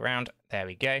right way around. There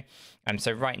we go.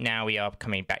 So right now we are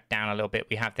coming back down a little bit.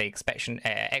 We have the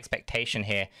expectation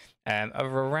here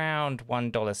of around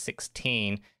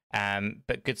 $1.16,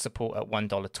 but good support at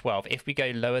 $1.12. If we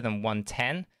go lower than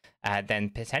 110, then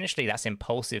potentially that's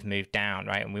impulsive move down,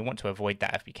 right? And we want to avoid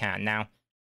that if we can. Now,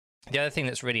 the other thing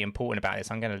that's really important about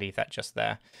this, I'm going to leave that just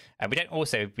there. We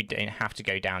don't have to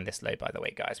go down this low, by the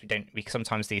way, guys.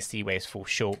 Sometimes these C waves fall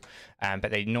short, but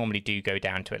they normally do go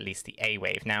down to at least the A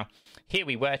wave. Now, here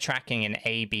we were tracking an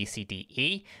A, B, C, D,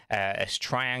 E, as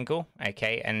triangle,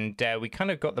 okay, and we kind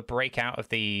of got the breakout of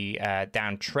the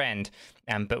downtrend,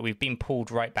 but we've been pulled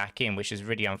right back in, which is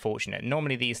really unfortunate.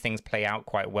 Normally, these things play out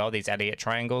quite well, these Elliott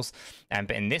triangles,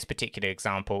 but in this particular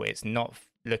example, it's not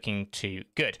looking too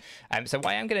good. So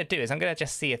what I'm going to do is I'm going to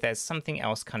just see if there's something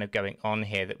else kind of going on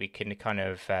here that we can kind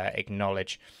of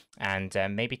acknowledge and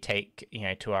maybe take,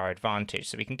 to our advantage.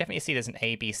 So we can definitely see there's an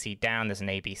ABC down, there's an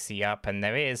ABC up, and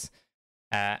there is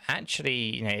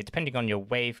actually, depending on your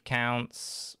wave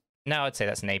counts. No, I'd say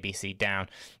that's an ABC down,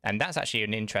 and that's actually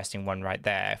an interesting one right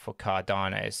there for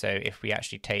Cardano. So if we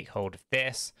actually take hold of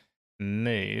this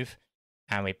move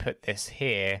and we put this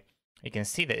here, you can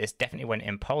see that this definitely went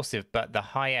impulsive, but the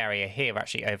high area here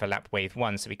actually overlapped wave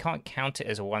 1, so we can't count it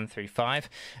as a 1 through 5.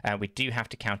 We do have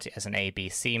to count it as an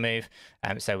ABC move,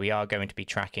 so we are going to be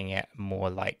tracking it more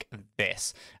like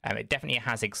this. It definitely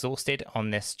has exhausted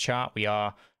on this chart. We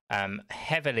are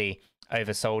heavily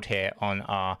oversold here on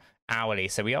our hourly,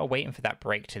 so we are waiting for that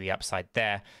break to the upside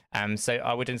there. So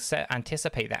I would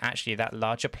anticipate that actually that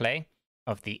larger play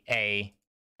of the A,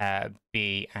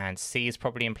 B, and C is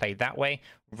probably in play that way,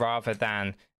 rather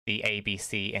than the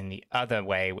ABC in the other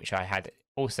way, which I had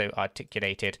also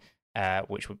articulated,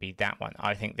 which would be that one.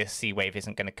 I think this C wave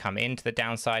isn't going to come into the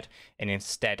downside, and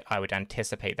instead I would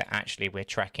anticipate that actually we're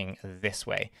tracking this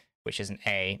way, which is an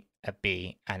A, a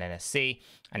B, and then a C.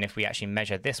 And if we actually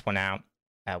measure this one out,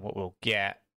 what we'll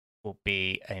get will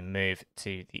be a move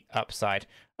to the upside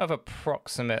of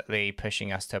approximately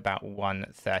pushing us to about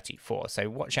 134. So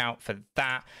watch out for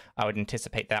that. I would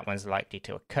anticipate that one's likely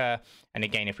to occur. And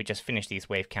again, if we just finish these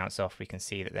wave counts off, we can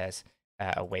see that there's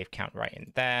a wave count right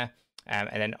in there.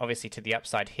 And then obviously to the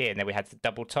upside here, and then we had the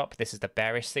double top. This is the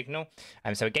bearish signal.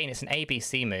 So again, it's an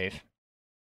ABC move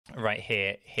right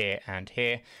here, here, and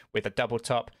here with a double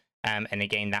top. And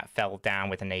again, that fell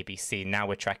down with an ABC. Now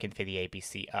we're tracking for the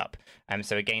ABC up.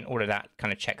 So again, all of that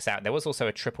kind of checks out. There was also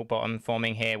a triple bottom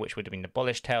forming here, which would have been the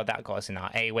bullish tail. That got us in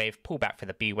our A wave, pull back for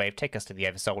the B wave, take us to the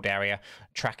oversold area,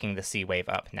 tracking the C wave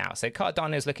up now. So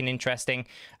Cardano is looking interesting.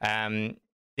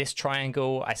 This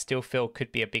triangle, I still feel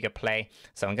could be a bigger play.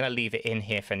 So I'm going to leave it in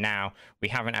here for now. We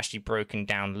haven't actually broken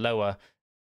down lower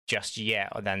just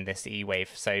yet than this E wave,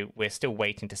 so we're still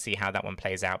waiting to see how that one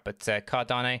plays out. But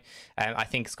Cardano, I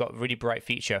think it's got a really bright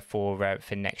future for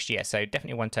next year, so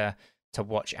definitely one to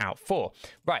watch out for.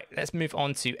 Right, let's move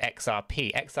on to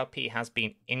XRP. XRP has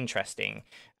been interesting,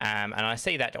 and I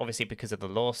say that obviously because of the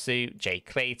lawsuit, Jay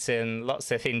Clayton, lots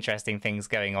of interesting things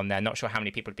going on there. Not sure how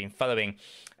many people have been following,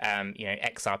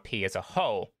 XRP as a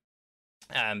whole,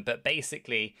 but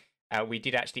basically we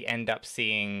did actually end up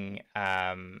seeing,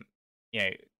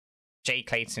 Jay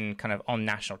Clayton kind of on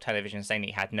national television saying that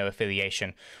he had no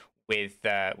affiliation with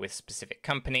specific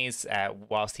companies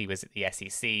whilst he was at the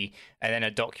SEC, and then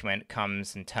a document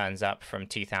comes and turns up from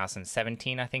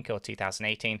 2017, I think, or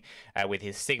 2018, with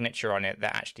his signature on it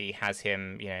that actually has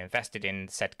him, invested in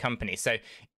said company. So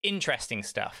interesting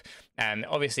stuff.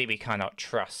 Obviously, we cannot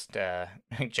trust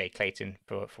Jay Clayton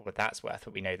for what that's worth,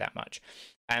 but we know that much.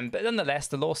 But nonetheless,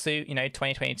 the lawsuit,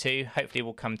 2022, hopefully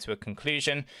will come to a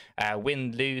conclusion.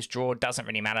 Win, lose, draw, doesn't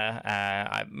really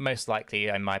matter. Most likely,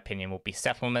 in my opinion, will be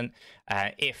settlement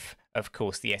if, of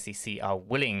course, the SEC are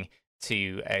willing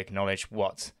to acknowledge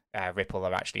what Ripple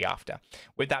are actually after.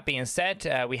 With that being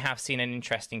said, we have seen an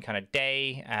interesting kind of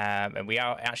day, and we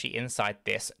are actually inside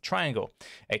this triangle.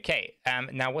 Okay,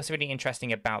 now what's really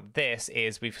interesting about this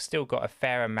is we've still got a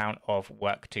fair amount of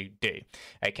work to do.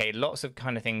 Okay, lots of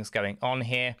kind of things going on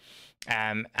here.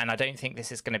 And I don't think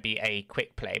this is going to be a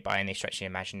quick play by any stretch of the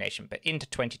imagination, but into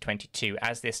 2022,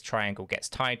 as this triangle gets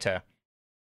tighter,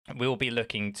 we'll be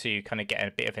looking to kind of get a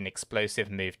bit of an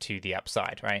explosive move to the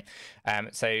upside, right?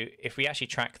 So if we actually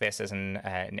track this as an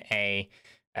A,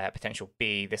 potential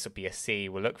B, this will be a C.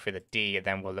 We'll look for the D, and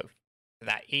then we'll look for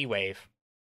that E wave.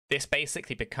 This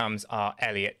basically becomes our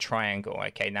Elliott triangle.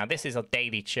 Okay, now this is a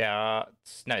daily chart.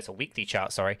 No, it's a weekly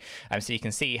chart, sorry. So you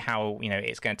can see how,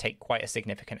 it's going to take quite a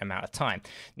significant amount of time.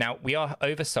 Now, we are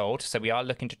oversold, so we are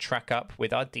looking to track up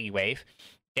with our D wave,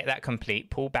 get that complete,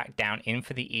 pull back down in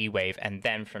for the E wave, and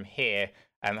then from here,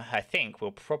 I think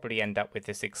we'll probably end up with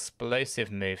this explosive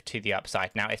move to the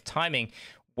upside. Now, if timing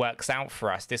works out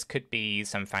for us, this could be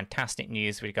some fantastic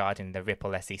news regarding the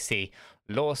Ripple SEC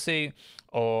lawsuit,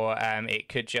 or it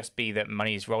could just be that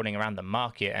money is rolling around the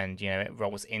market and, it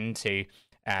rolls into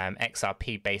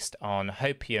XRP based on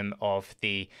hopium of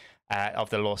the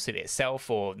lawsuit itself,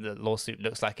 or the lawsuit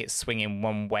looks like it's swinging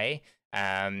one way,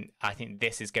 I think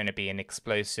this is going to be an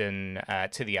explosion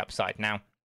to the upside. Now,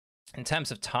 in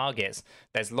terms of targets,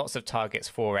 there's lots of targets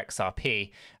for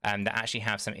XRP that actually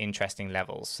have some interesting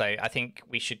levels. So I think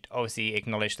we should obviously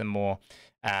acknowledge the more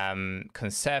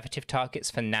conservative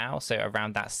targets for now. So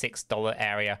around that $6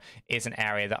 area is an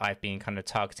area that I've been kind of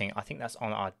targeting. I think that's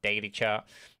on our daily chart.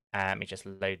 Let me just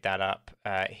load that up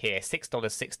here.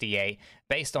 $6.68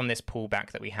 based on this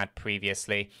pullback that we had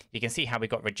previously. You can see how we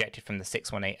got rejected from the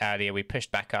 618 earlier. We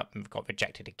pushed back up and got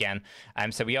rejected again.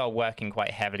 So we are working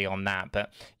quite heavily on that.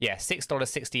 But yeah,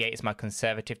 $6.68 is my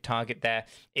conservative target there.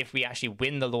 If we actually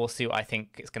win the lawsuit, I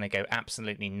think it's going to go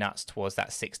absolutely nuts towards that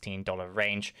 $16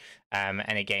 range.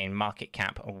 And again, market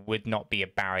cap would not be a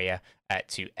barrier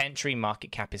to entry.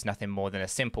 Market cap is nothing more than a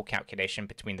simple calculation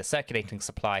between the circulating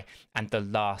supply and the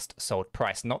last sold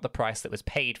price, not the price that was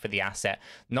paid for the asset,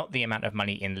 not the amount of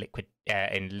money in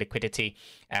liquidity,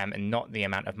 and not the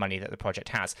amount of money that the project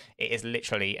has. It is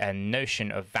literally a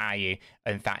notion of value.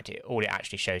 In fact, all it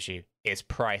actually shows you is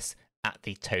price at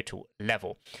the total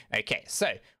level. Okay,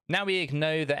 so now we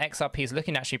know that XRP is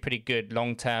looking actually pretty good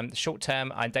long term. Short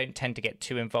term, I don't tend to get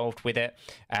too involved with it.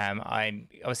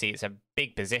 Obviously it's a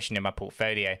big position in my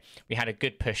portfolio. We had a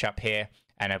good push up here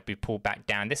and we pulled back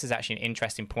down. This is actually an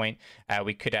interesting point.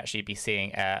 We could actually be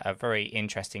seeing a very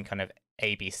interesting kind of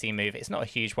ABC move. It's not a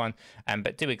huge one,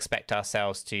 but do expect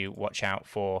ourselves to watch out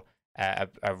for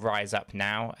a rise up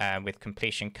now, with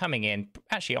completion coming in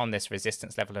actually on this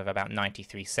resistance level of about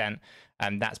 93 cent.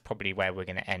 That's probably where we're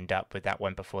going to end up with that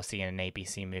one before seeing an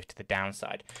ABC move to the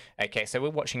downside. Okay, so we're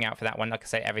watching out for that one. Like I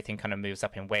say, everything kind of moves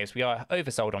up in waves. We are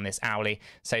oversold on this hourly,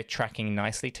 so tracking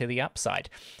nicely to the upside,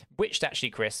 which actually,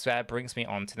 Chris, brings me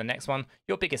on to the next one,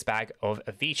 your biggest bag of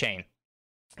VeChain.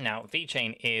 Now,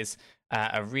 VeChain is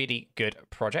a really good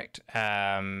project,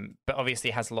 but obviously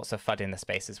has lots of FUD in the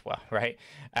space as well, right?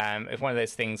 It's one of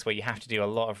those things where you have to do a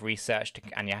lot of research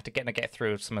and you have to get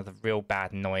through some of the real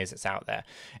bad noise that's out there.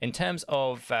 In terms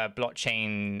of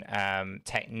blockchain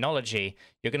technology,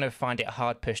 you're going to find it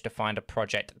hard push to find a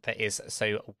project that is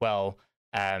so well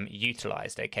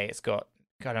utilized. Okay, it's got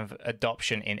kind of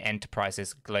adoption in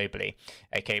enterprises globally.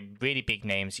 Okay, really big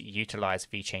names utilize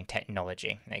VeChain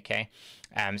technology. Okay,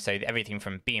 so everything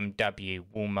from BMW,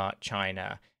 Walmart,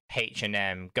 China,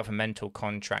 H&M, governmental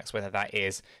contracts, whether that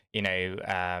is, you know,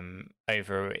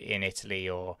 over in Italy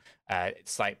or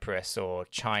Cyprus or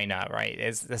China, right?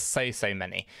 There's so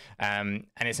many, and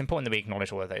it's important that we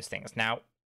acknowledge all of those things. Now,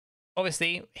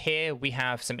 obviously, here we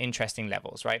have some interesting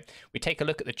levels, right? We take a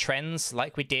look at the trends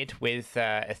like we did with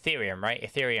Ethereum, right?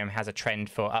 Ethereum has a trend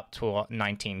for up to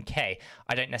 19K.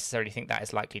 I don't necessarily think that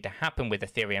is likely to happen with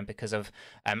Ethereum because of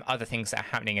other things that are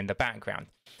happening in the background.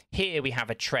 Here we have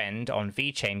a trend on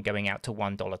VeChain going out to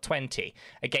 $1.20.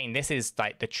 Again, this is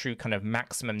like the true kind of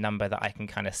maximum number that I can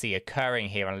kind of see occurring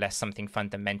here unless something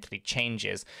fundamentally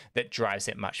changes that drives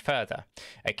it much further.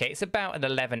 Okay, it's about an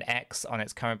 11x on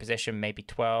its current position, maybe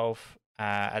 12.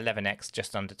 11x,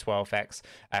 just under 12x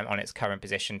on its current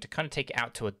position to kind of take it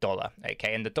out to $1.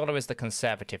 Okay, and the dollar is the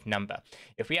conservative number.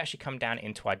 If we actually come down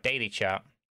into our daily chart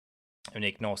and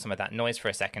ignore some of that noise for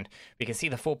a second, we can see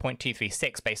the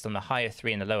 4.236 based on the higher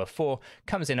 3 and the lower 4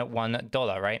 comes in at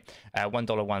 $1, right?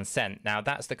 $1.01. Now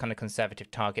that's the kind of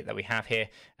conservative target that we have here,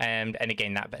 and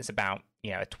again that is about, you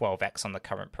know, a 12x on the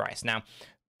current price. Now,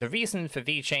 the reason for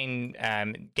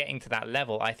VeChain getting to that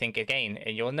level, I think, again,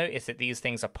 you'll notice that these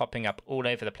things are popping up all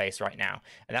over the place right now.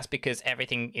 And that's because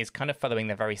everything is kind of following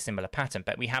the very similar pattern.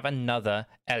 But we have another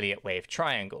Elliott wave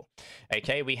triangle.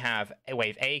 Okay, we have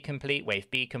wave A complete,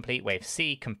 wave B complete, wave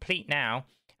C complete now.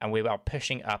 And we are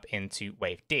pushing up into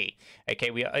wave D.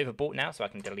 Okay, we are overbought now, so I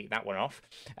can delete that one off.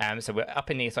 So we're up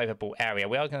in this overbought area.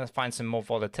 We are going to find some more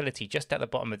volatility just at the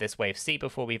bottom of this wave C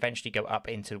before we eventually go up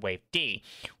into wave D.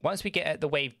 Once we get at the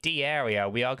wave D area,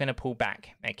 we are going to pull back.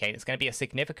 Okay, it's going to be a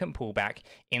significant pullback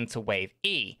into wave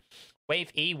E.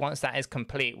 Wave E, once that is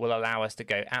complete, will allow us to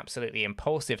go absolutely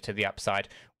impulsive to the upside,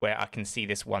 where I can see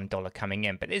this $1 coming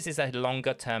in. But this is a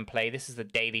longer term play. This is the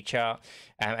daily chart.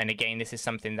 And again, this is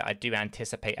something that I do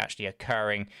anticipate actually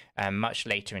occurring much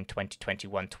later in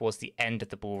 2021, towards the end of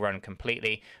the bull run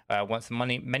completely. Once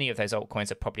many of those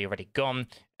altcoins are probably already gone,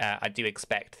 I do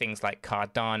expect things like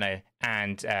Cardano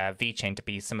and VeChain to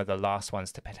be some of the last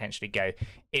ones to potentially go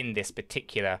in this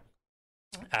particular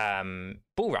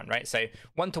bull run, right? So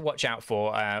one to watch out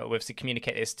for. We've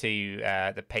communicated this to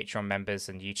the Patreon members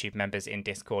and YouTube members in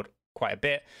Discord quite a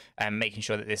bit, and making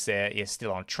sure that this is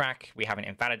still on track. We haven't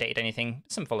invalidated anything.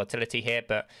 Some volatility here,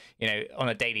 but you know, on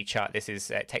a daily chart, this is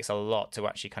it takes a lot to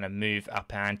actually kind of move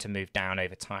up and to move down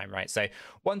over time, right? So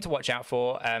one to watch out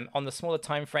for. On the smaller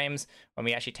time frames, when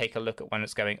we actually take a look at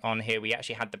what's going on here, we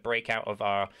actually had the breakout of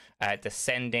our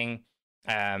descending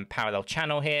parallel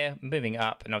channel here, moving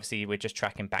up, and obviously we're just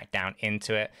tracking back down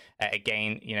into it.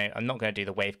 Again, you know, I'm not going to do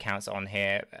the wave counts on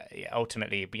here.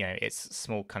 Ultimately, you know, it's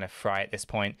small kind of fry at this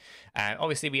point.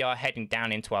 Obviously, we are heading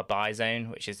down into our buy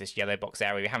zone, which is this yellow box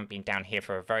area. We haven't been down here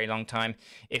for a very long time.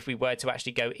 If we were to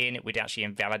actually go in, it would actually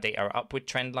invalidate our upward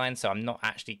trend line, so I'm not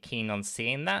actually keen on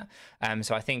seeing that.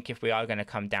 So I think if we are going to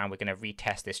come down, we're going to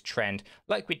retest this trend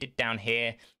like we did down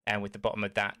here, and with the bottom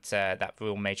of that that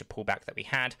real major pullback that we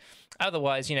had.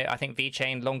 Otherwise, you know, I think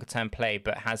VeChain longer term play,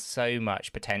 but has so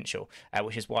much potential,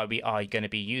 which is why we are going to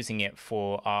be using it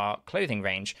for our clothing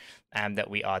range that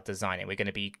we are designing. We're going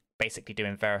to be basically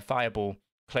doing verifiable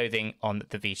clothing on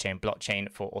the VeChain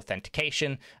blockchain for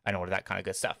authentication and all of that kind of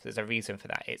good stuff. There's a reason for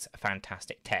that. It's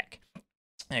fantastic tech.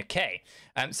 Okay,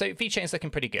 so VeChain's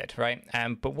looking pretty good, right?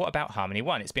 But what about Harmony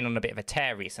One? It's been on a bit of a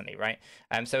tear recently, right?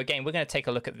 So again, we're going to take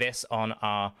a look at this on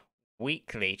our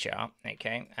weekly chart.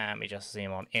 Okay, we just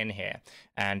zoom on in here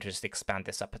and just expand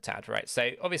this up a tad, right?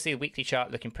 So obviously the weekly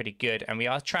chart looking pretty good, and we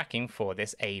are tracking for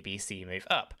this ABC move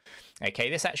up. Okay,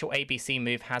 this actual ABC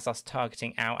move has us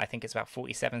targeting out, I think it's about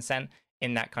 47 cents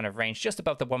in that kind of range, just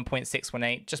above the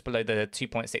 1.618, just below the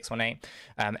 2.618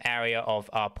 area of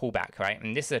our pullback, right?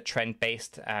 And this is a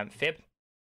trend-based fib.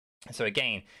 So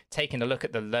again, taking a look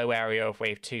at the low area of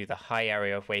wave 2, the high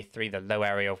area of wave 3, the low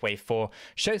area of wave 4,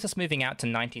 shows us moving out to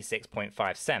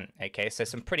 96.5 cents. Okay, so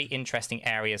some pretty interesting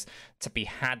areas to be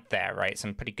had there, right?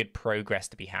 Some pretty good progress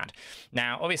to be had.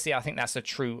 Now, obviously, I think that's a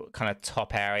true kind of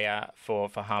top area for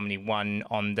Harmony One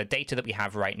on the data that we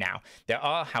have right now. There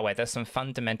are, however, some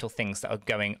fundamental things that are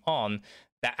going on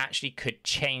that actually could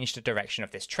change the direction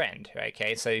of this trend.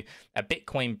 Okay, so a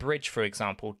Bitcoin bridge, for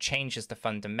example, changes the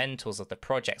fundamentals of the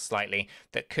project slightly,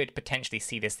 that could potentially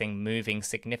see this thing moving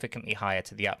significantly higher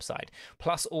to the upside.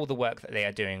 Plus, all the work that they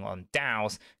are doing on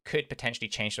DAOs could potentially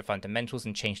change the fundamentals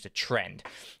and change the trend.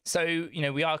 So, you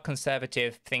know, we are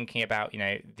conservative thinking about, you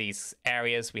know, these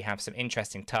areas. We have some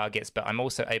interesting targets, but I'm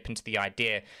also open to the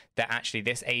idea that actually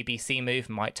this ABC move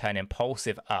might turn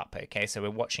impulsive up. Okay, so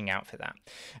we're watching out for that.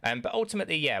 But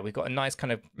ultimately, yeah, we've got a nice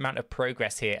kind of amount of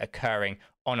progress here occurring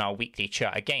on our weekly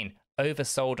chart. Again,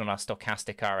 oversold on our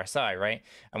stochastic RSI, right?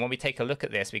 And when we take a look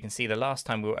at this, we can see the last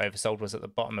time we were oversold was at the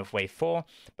bottom of wave 4.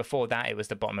 Before that, it was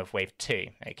the bottom of wave 2,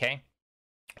 okay?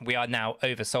 We are now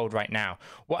oversold right now.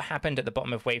 What happened at the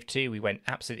bottom of wave 2? We went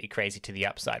absolutely crazy to the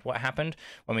upside. What happened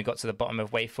when we got to the bottom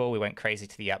of wave 4? We went crazy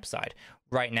to the upside.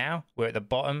 Right now, we're at the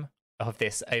bottom of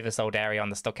this oversold area on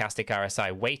the stochastic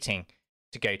RSI, waiting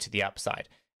to go to the upside.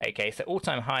 Okay, so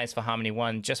all-time highs for Harmony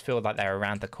One just feel like they're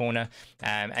around the corner.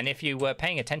 And if you were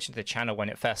paying attention to the channel when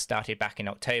it first started back in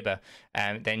October,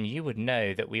 then you would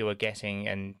know that we were getting,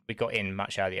 and we got in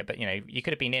much earlier, but you know, you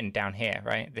could have been in down here,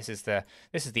 right? This is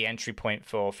the entry point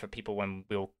for people when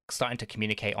we were starting to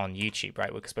communicate on YouTube,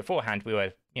 right? Because beforehand we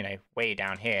were, you know, way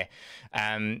down here.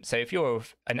 So if you're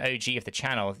an OG of the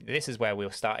channel, this is where we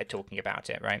started talking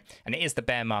about it, right? And it is the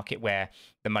bear market where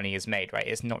the money is made, right?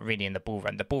 It's not really in the bull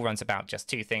run. The bull run's about just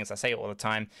two things. I say it all the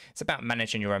time. It's about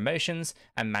managing your emotions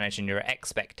and managing your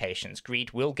expectations.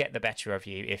 Greed will get the better of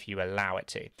you if you allow it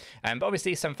to. But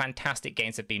obviously some fantastic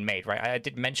gains have been made, right? I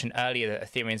did mention earlier that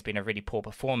Ethereum's been a really poor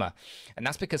performer, and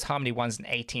that's because Harmony One's an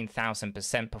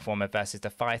 18,000% performer versus the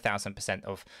 5,000%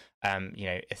 of you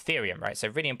know, Ethereum, right? So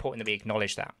really important that we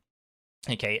acknowledge that.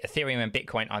 Okay, Ethereum and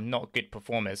Bitcoin are not good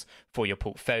performers for your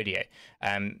portfolio.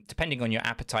 Depending on your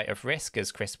appetite of risk,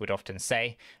 as Chris would often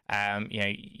say, you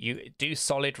know, you do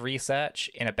solid research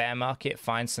in a bear market,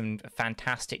 find some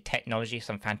fantastic technology,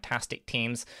 some fantastic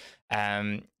teams,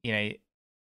 you know,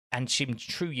 and some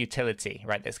true utility,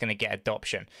 right? That's going to get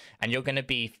adoption, and you're going to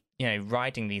be, you know,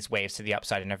 riding these waves to the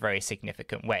upside in a very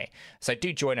significant way. So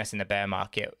do join us in the bear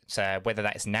market, whether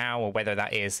that's now or whether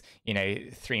that is, you know,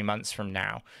 3 months from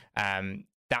now.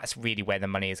 That's really where the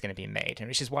money is going to be made, and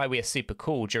which is why we are super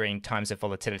cool during times of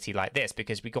volatility like this,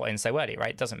 because we got in so early,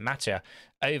 right? It doesn't matter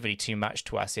overly too much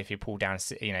to us if you pull down,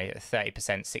 you know, 30%,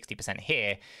 60%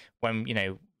 here, when, you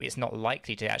know, it's not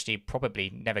likely to actually probably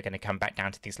never going to come back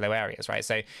down to these low areas, right?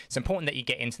 So it's important that you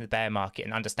get into the bear market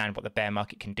and understand what the bear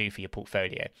market can do for your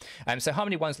portfolio. So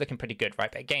Harmony One's looking pretty good, right?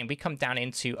 But again, we come down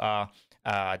into our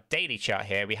daily chart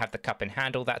here. We have the cup and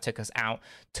handle that took us out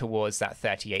towards that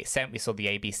 38 cent. We saw the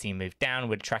ABC move down.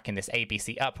 We're tracking this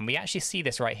ABC up, and we actually see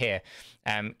this right here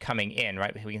coming in,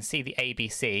 right? We can see the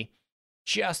ABC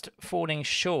just falling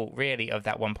short really of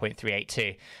that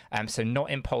 1.382. So not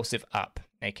impulsive up.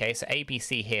 Okay, so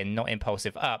ABC here, not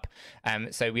impulsive up.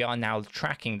 So we are now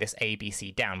tracking this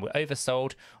ABC down. We're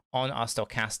oversold on our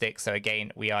stochastic. So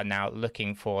again, we are now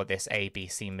looking for this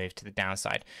ABC move to the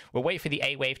downside. We'll wait for the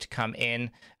A wave to come in,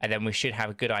 and then we should have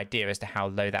a good idea as to how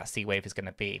low that C wave is going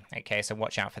to be. Okay, so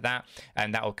watch out for that,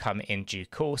 and that will come in due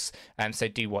course. So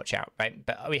do watch out, right?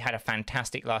 But we had a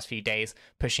fantastic last few days,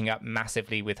 pushing up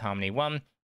massively with Harmony 1,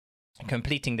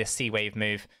 completing this C wave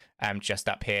move just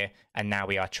up here, and now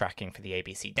we are tracking for the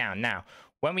ABC down. Now,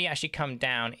 when we actually come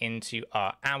down into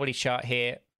our hourly chart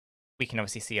here, we can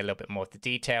obviously see a little bit more of the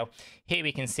detail. Here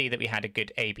we can see that we had a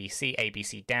good ABC,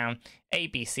 ABC down,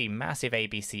 ABC, massive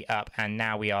ABC up, and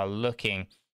now we are looking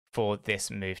for this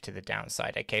move to the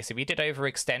downside. Okay, so we did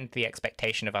overextend the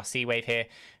expectation of our C wave here,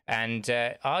 and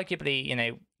arguably, you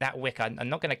know, that wick, I'm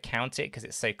not going to count it because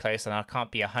it's so close, and I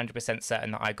can't be 100%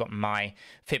 certain that I got my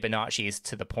Fibonacci's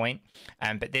to the point.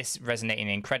 But this resonating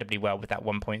incredibly well with that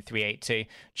 1.382.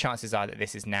 Chances are that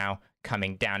this is now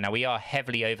coming down. Now we are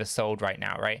heavily oversold right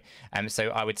now, right? So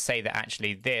I would say that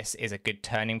actually this is a good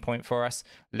turning point for us,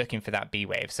 looking for that B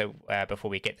wave. So before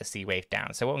we get the C wave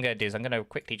down. So what I'm going to do is I'm going to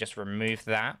quickly just remove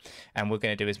that, and we're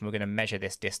going to do is we're going to measure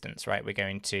this distance, right? We're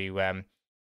going to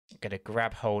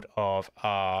grab hold of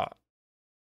our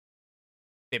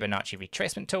Fibonacci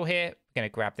retracement tool here. We're going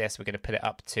to grab this. We're going to put it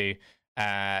up to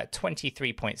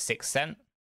 23.6 cent.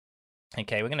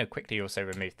 Okay, we're going to quickly also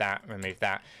remove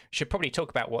that. Should probably talk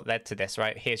about what led to this,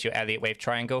 right? Here's your Elliott wave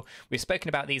triangle. We've spoken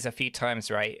about these a few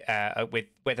times, right? With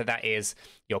whether that is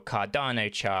your Cardano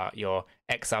chart, your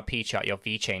XRP chart, your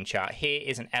VeChain chart. Here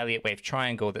is an Elliott wave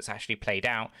triangle that's actually played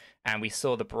out, and we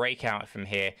saw the breakout from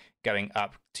here going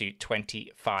up to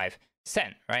 25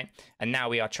 cent, right? And now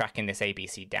we are tracking this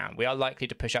ABC down. We are likely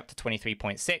to push up to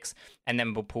 23.6, and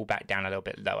then we'll pull back down a little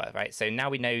bit lower, right? So now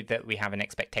we know that we have an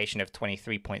expectation of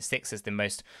 23.6 as the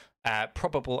most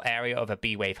probable area of a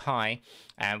B wave high,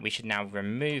 and we should now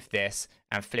remove this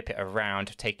and flip it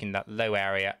around, taking that low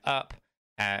area up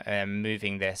and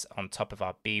moving this on top of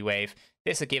our B wave.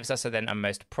 This gives us then a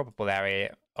most probable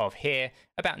area of here,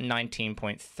 about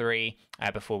 19.3,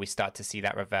 before we start to see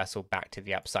that reversal back to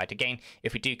the upside. Again,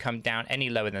 if we do come down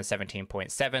any lower than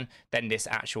 17.7, then this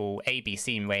actual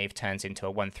ABC wave turns into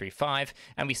a 135,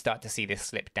 and we start to see this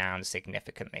slip down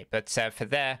significantly. But for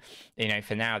there, you know,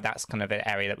 for now, that's kind of an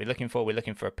area that we're looking for. We're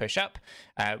looking for a push up.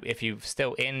 If you're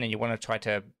still in and you want to try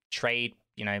to trade,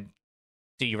 you know,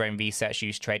 do your own research,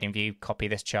 use TradingView, copy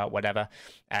this chart, whatever,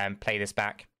 play this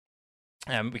back.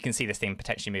 We can see this thing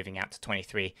potentially moving out to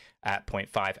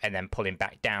 23.5 and then pulling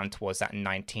back down towards that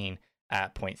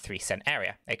 19.3 cent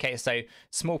area. Okay, so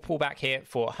small pullback here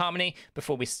for Harmony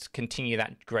before we continue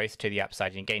that growth to the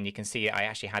upside. And again, you can see I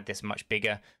actually had this much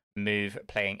bigger move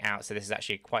playing out. So this is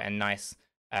actually quite a nice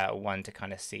one to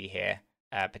kind of see here,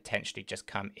 potentially just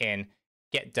come in,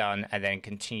 get done, and then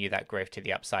continue that growth to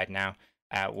the upside now.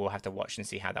 We'll have to watch and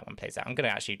see how that one plays out. I'm going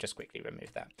to actually just quickly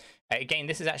remove that. Again,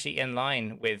 this is actually in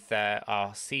line with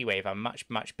our C wave, a much,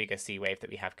 much bigger C wave that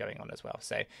we have going on as well.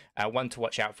 So one to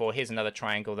watch out for. Here's another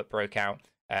triangle that broke out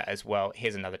as well.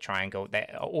 Here's another triangle.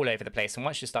 They're all over the place. And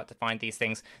once you start to find these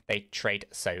things, they trade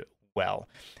so well.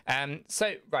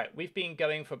 So, right, we've been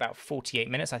going for about 48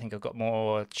 minutes. I think I've got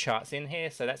more charts in here.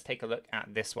 So let's take a look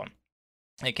at this one.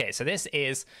 Okay, so this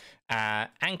is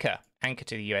Anchor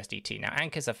to the USDT. Now,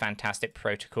 Anchor is a fantastic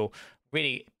protocol,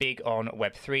 really big on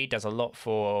Web3, does a lot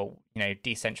for, you know,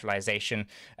 decentralization.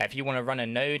 If you want to run a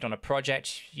node on a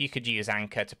project, you could use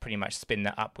Anchor to pretty much spin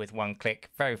that up with one click.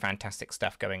 Very fantastic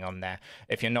stuff going on there.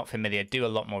 If you're not familiar, do a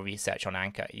lot more research on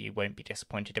Anchor. You won't be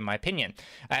disappointed, in my opinion.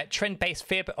 Trend-based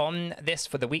fib on this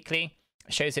for the weekly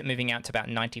shows it moving out to about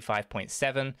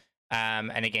 95.7.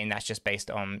 And again, that's just based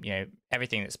on, you know,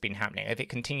 everything that's been happening. If it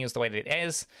continues the way that it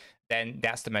is, then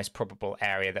that's the most probable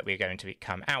area that we're going to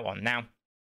come out on. Now,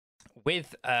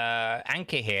 with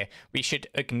Anchor here, we should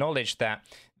acknowledge that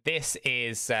this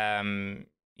is,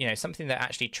 you know, something that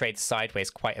actually trades sideways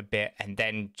quite a bit and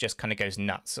then just kind of goes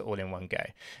nuts all in one go.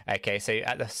 Okay, so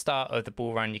at the start of the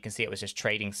bull run, you can see it was just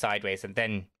trading sideways and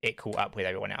then it caught up with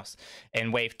everyone else.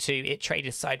 In wave 2, it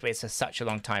traded sideways for such a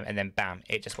long time and then bam,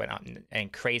 it just went up in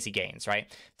crazy gains, right?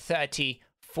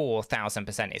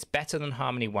 34,000%. It's better than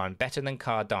Harmony 1, better than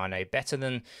Cardano, better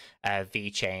than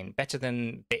VeChain, better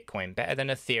than Bitcoin, better than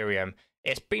Ethereum.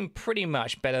 It's been pretty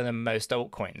much better than most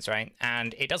altcoins, right?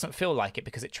 And it doesn't feel like it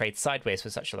because it trades sideways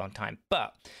for such a long time.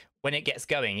 But when it gets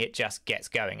going, it just gets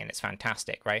going and it's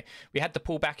fantastic, right? We had the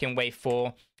pullback in wave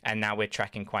 4 and now we're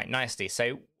tracking quite nicely.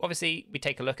 So obviously we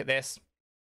take a look at this.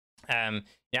 Yeah,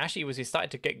 actually, as we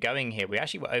started to get going here, we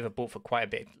actually were overbought for quite a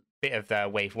bit bit of the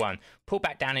wave 1, pulled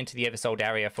back down into the oversold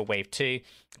area for wave 2,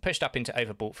 pushed up into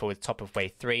overbought for the top of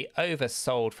wave 3,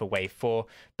 oversold for wave 4,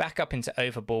 back up into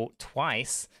overbought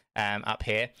twice up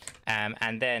here,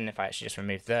 and then if I actually just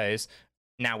remove those,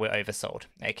 now we're oversold.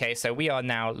 Okay, so we are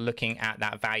now looking at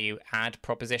that value add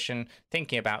proposition,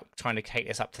 thinking about trying to take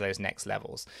this up to those next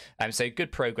levels. So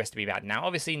good progress to be had. Now,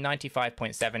 obviously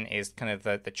 95.7 is kind of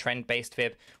the trend based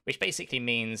fib, which basically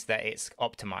means that it's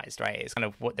optimized, right? It's kind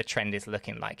of what the trend is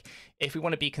looking like. If we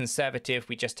want to be conservative,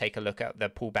 we just take a look at the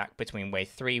pullback between wave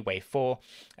 3, wave 4,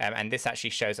 and this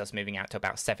actually shows us moving out to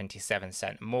about 77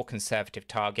 cent, more conservative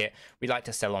target. We like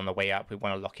to sell on the way up. We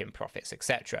want to lock in profits,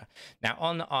 etc. Now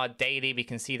on our daily, we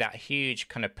can see that huge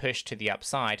kind of push to the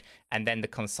upside and then the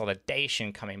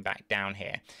consolidation coming back down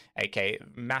here. Okay,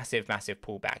 massive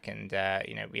pullback, and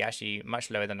you know, we actually much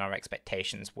lower than our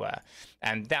expectations were.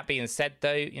 And that being said,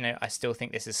 though, you know, I still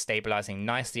think this is stabilizing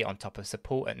nicely on top of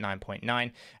support at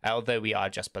 9.9, although we are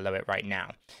just below it right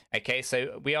now. Okay,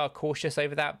 so we are cautious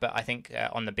over that, but I think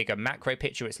on the bigger macro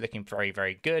picture, it's looking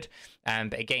very good.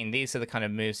 But again, these are the kind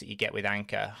of moves that you get with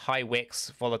Anchor: high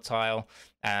wicks, volatile,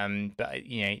 but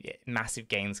you know, massive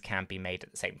gains can be made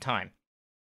at the same time.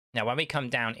 Now, when we come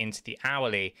down into the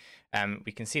hourly,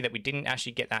 we can see that we didn't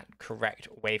actually get that correct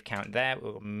wave count there.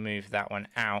 We'll move that one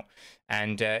out.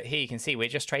 And here you can see we're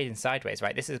just trading sideways,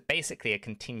 right? This is basically a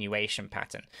continuation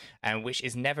pattern, which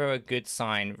is never a good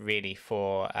sign really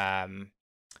for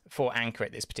Anchor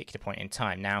at this particular point in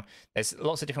time. Now, there's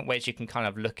lots of different ways you can kind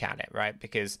of look at it, right?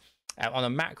 Because on a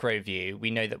macro view, we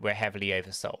know that we're heavily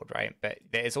oversold, right? But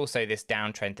there's also this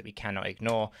downtrend that we cannot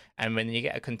ignore. And when you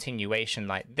get a continuation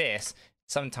like this,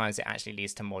 sometimes it actually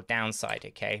leads to more downside,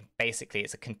 okay? Basically,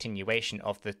 it's a continuation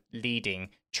of the leading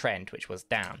trend, which was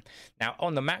down. Now,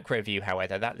 on the macro view,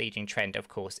 however, that leading trend, of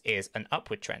course, is an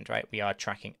upward trend, right? We are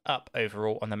tracking up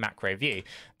overall on the macro view.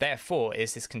 Therefore,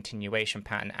 is this continuation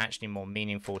pattern actually more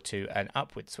meaningful to an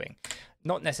upward swing?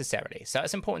 Not necessarily. So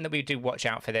it's important that we do watch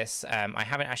out for this. I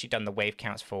haven't actually done the wave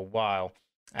counts for a while.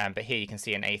 But here you can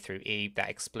see an A through E, that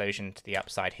explosion to the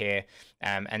upside here.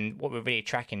 And what we're really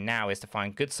tracking now is to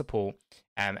find good support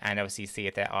and obviously see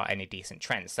if there are any decent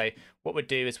trends. So what we'll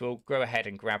do is we'll go ahead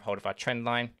and grab hold of our trend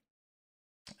line,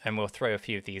 and we'll throw a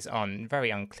few of these on.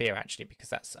 Very unclear actually, because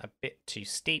that's a bit too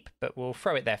steep, but we'll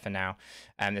throw it there for now.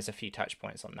 There's a few touch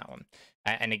points on that one.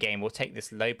 And again, we'll take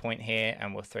this low point here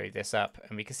and we'll throw this up,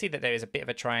 and we can see that there is a bit of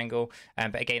a triangle.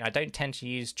 But again, I don't tend to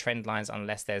use trend lines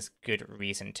unless there's good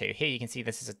reason to. Here you can see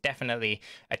this is definitely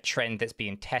a trend that's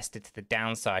being tested to the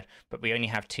downside, but we only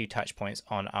have 2 touch points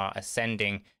on our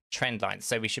ascending trend line,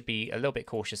 so we should be a little bit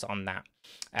cautious on that.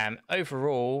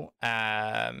 Overall,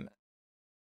 yeah,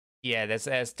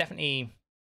 there's definitely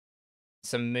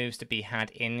some moves to be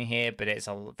had in here, but it's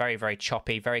a very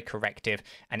choppy, very corrective,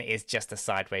 and it is just a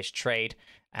sideways trade.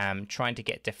 Trying to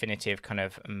get definitive kind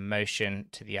of motion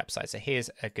to the upside. So here's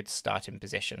a good starting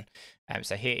position.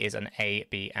 So here is an A,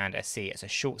 B, and a C. It's a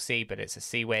short C, but it's a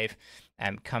C wave.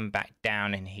 Come back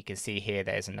down, and you can see here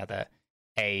there's another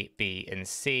A, B, and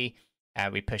C.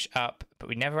 We push up, but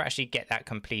we never actually get that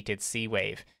completed C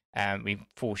wave. We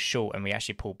fall short and we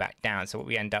actually pull back down. So what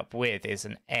we end up with is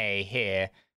an A here,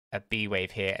 a B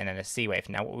wave here, and then a C wave.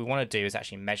 Now what we want to do is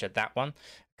actually measure that one,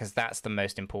 because that's the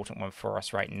most important one for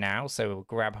us right now. So we'll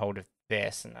grab hold of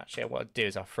this, and actually what I'll do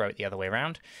is I'll throw it the other way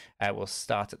around. We'll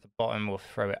start at the bottom, we'll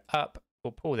throw it up,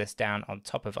 we'll pull this down on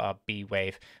top of our B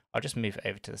wave. I'll just move it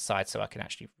over to the side so I can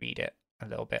actually read it a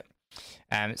little bit.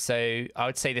 So I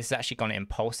would say this has actually gone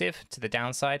impulsive to the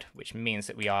downside, which means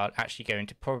that we are actually going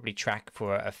to probably track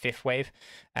for a 5th wave.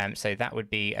 So that would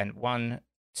be an 1,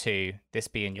 2, this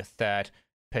being your 3rd,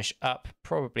 push up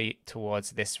probably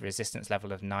towards this resistance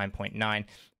level of 9.9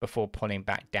 before pulling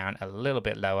back down a little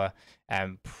bit lower,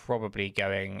 probably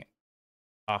going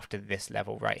after this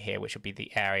level right here, which will be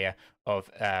the area of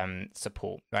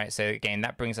support, right? So again,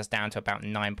 that brings us down to about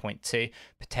 9.2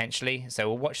 potentially. So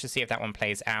we'll watch to see if that one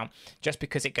plays out. Just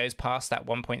because it goes past that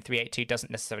 1.382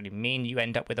 doesn't necessarily mean you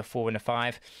end up with a 4 and a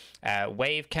 5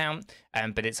 wave count,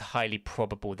 but it's highly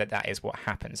probable that that is what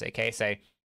happens. Okay, so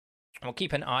we'll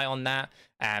keep an eye on that,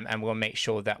 and we'll make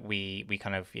sure that we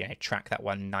kind of, you know, track that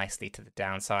one nicely to the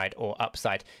downside or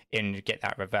upside and get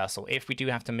that reversal. If we do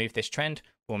have to move this trend,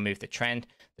 we'll move the trend.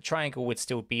 The triangle would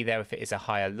still be there if it is a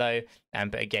higher low,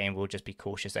 but again, we'll just be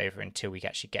cautious over until we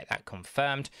actually get that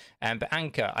confirmed. But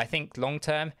Anchor, I think long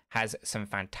term has some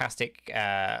fantastic,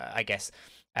 I guess,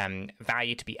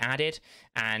 value to be added,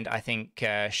 and I think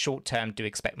short term do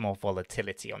expect more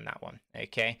volatility on that one.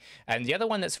 Okay, and the other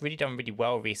one that's really done really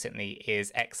well recently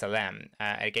is XLM.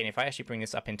 Again, if I actually bring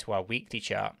this up into our weekly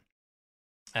chart,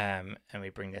 and we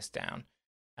bring this down,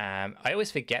 I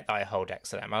always forget that I hold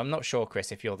XLM. I'm not sure,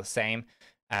 Chris, if you're the same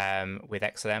with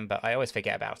XLM, but I always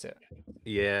forget about it.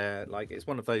 Yeah, like it's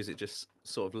one of those that just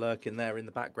sort of lurking there in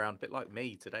the background, a bit like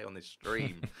me today on this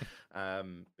stream.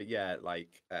 But yeah,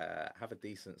 like have a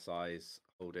decent size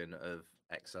holding of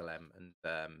XLM, and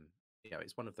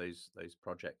it's one of those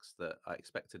projects that I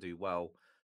expect to do well,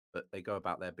 but they go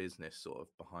about their business sort of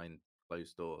behind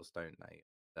closed doors, don't they?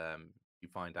 You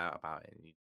find out about it and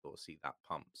you sort of see that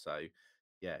pump. So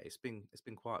yeah, it's been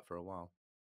quiet for a while.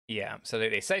 Yeah,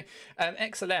 absolutely. So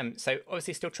XLM, so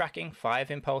obviously still tracking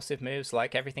 5 impulsive moves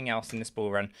like everything else in this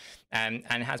bull run, and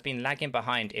has been lagging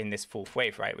behind in this fourth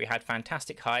wave, right? We had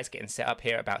fantastic highs getting set up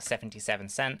here about 77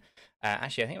 cent.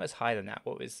 Actually, I think it was higher than that.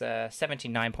 What was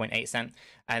 79.8 cent?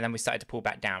 And then we started to pull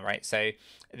back down, right? So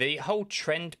the whole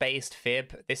trend-based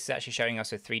fib, this is actually showing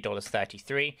us with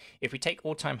 $3.33. If we take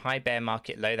all-time high bear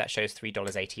market low, that shows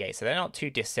 $3.88. So they're not too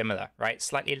dissimilar, right?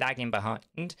 Slightly lagging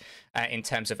behind in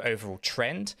terms of overall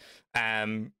trend.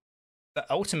 But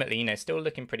ultimately, still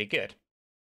looking pretty good.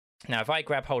 Now, if I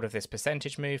grab hold of this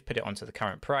percentage move, put it onto the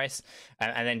current price,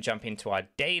 and then jump into our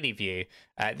daily view,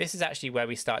 this is actually where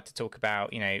we start to talk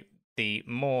about, the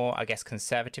more, I guess,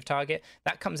 conservative target.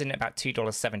 That comes in at about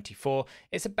 $2.74.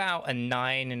 It's about a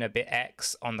 9 and a bit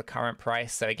X on the current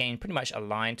price. So again, pretty much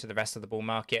aligned to the rest of the bull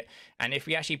market. And if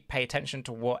we actually pay attention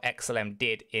to what XLM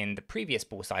did in the previous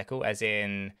bull cycle, as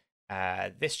in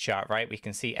this chart, right, we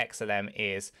can see XLM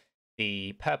is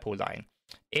the purple line.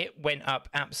 It went up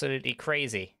absolutely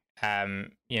crazy.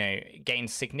 Gained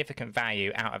significant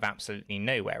value out of absolutely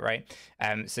nowhere, right?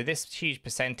 So this huge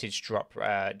percentage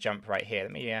jump right here.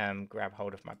 Let me grab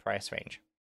hold of my price range.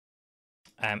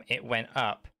 It went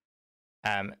up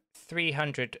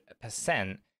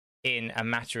 300% in a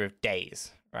matter of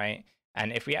days, right?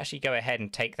 And if we actually go ahead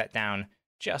and take that down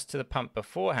just to the pump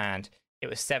beforehand, it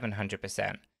was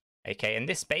 700%. Okay, and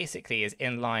this basically is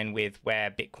in line with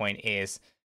where Bitcoin is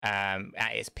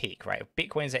at its peak, right?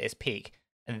 Bitcoin's at its peak.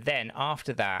 And then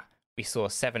after that, we saw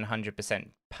 700%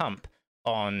 pump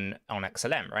on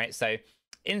XLM, right? So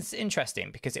it's interesting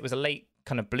because it was a late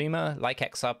kind of bloomer like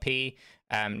XRP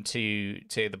to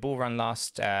the bull run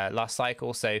last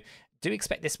cycle. So do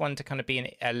expect this one to kind of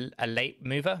be a late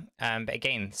mover, but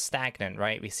again, stagnant,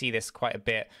 right? We see this quite a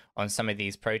bit on some of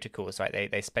these protocols, right?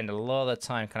 They spend a lot of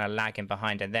time kind of lagging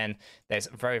behind, and then there's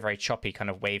very, very choppy kind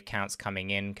of wave counts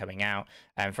coming in, coming out,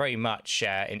 and very much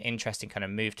an interesting kind of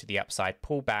move to the upside,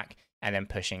 pull back, and then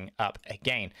pushing up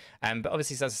again. But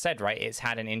obviously, as I said, right, it's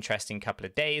had an interesting couple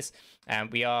of days.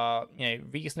 We are,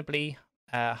 reasonably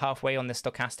halfway on the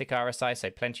stochastic RSI,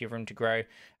 so plenty of room to grow.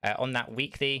 On that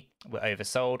weekly, we're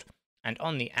oversold. And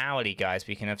on the hourly, guys,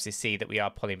 we can obviously see that we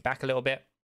are pulling back a little bit.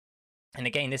 And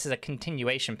again, this is a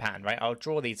continuation pattern, right? I'll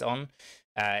draw these on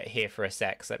here for a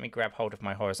sec. So let me grab hold of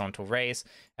my horizontal raise.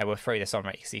 We'll throw this on,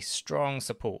 right? You see strong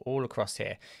support all across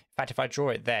here. In fact, if I draw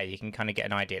it there, you can kind of get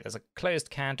an idea. There's a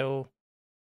closed candle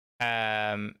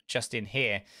just in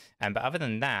here. But other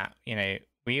than that,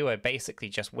 we were basically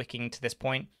just wicking to this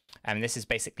point. And this is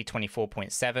basically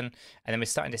 24.7. And then we're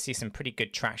starting to see some pretty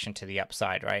good traction to the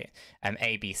upside, right?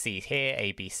 ABC here,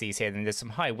 ABC's here. Then there's some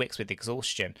high wicks with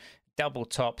exhaustion. Double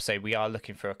top, so we are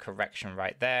looking for a correction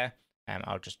right there.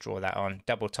 I'll just draw that on.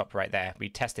 Double top right there. We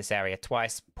test this area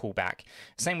twice, pull back.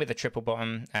 Same with the triple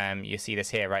bottom. You see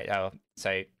this here, right?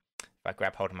 So if I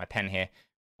grab hold of my pen here.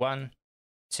 1,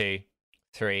 2,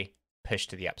 3, push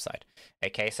to the upside.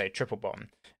 Okay, so triple bottom.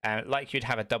 Like you'd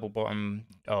have a double bottom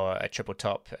or a triple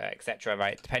top, etc.,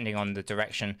 right? Depending on the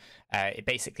direction, it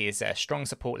basically is a strong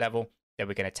support level. Then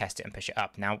we're going to test it and push it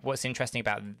up. Now, what's interesting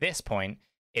about this point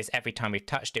is every time we've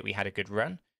touched it, we had a good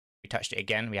run. We touched it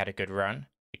again, we had a good run.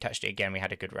 We touched it again, we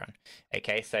had a good run.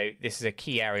 Okay, so this is a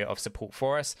key area of support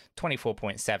for us,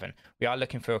 24.7. We are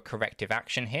looking for a corrective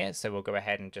action here, so we'll go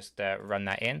ahead and just run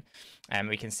that in. And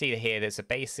we can see here there's a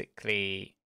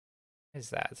basically, what is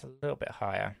that? It's a little bit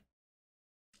higher.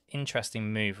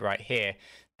 Interesting move right here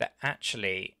that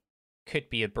actually could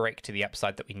be a break to the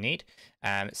upside that we need.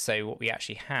 So what we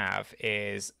actually have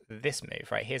is this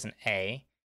move, right? Here's an A,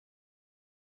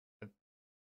 a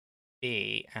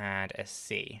B, and a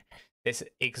C. This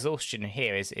exhaustion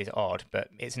here is odd, but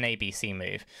it's an ABC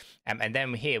move. And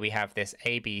then here we have this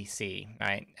ABC,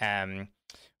 right?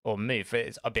 Or move.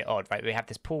 It's a bit odd, right? We have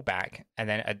this pullback and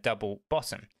then a double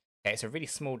bottom. Okay, it's a really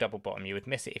small double bottom. You would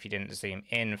miss it if you didn't zoom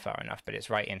in far enough, but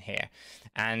it's right in here.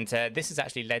 And this has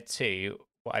actually led to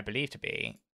what I believe to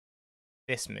be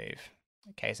this move.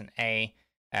 Okay, it's an A.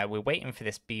 We're waiting for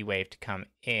this B wave to come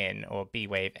in, or B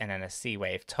wave and then a C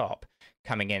wave top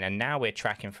coming in. And now we're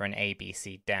tracking for an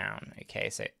ABC down. Okay,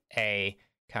 so A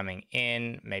coming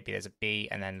in, maybe there's a B,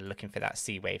 and then looking for that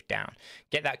C wave down.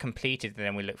 Get that completed, and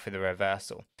then we look for the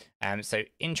reversal. So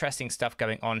interesting stuff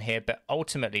going on here, but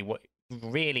ultimately what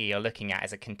really you're looking at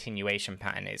is a continuation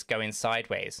pattern. It's going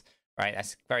sideways, right?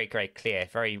 That's very, very clear,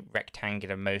 very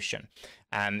rectangular motion.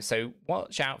 So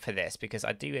watch out for this, because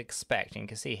I do expect, and you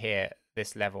can see here,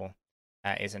 this level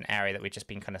is an area that we've just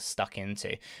been kind of stuck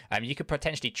into. You could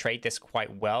potentially trade this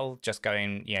quite well, just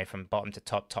going, from bottom to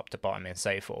top, top to bottom, and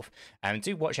so forth.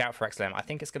 Do watch out for XLM. I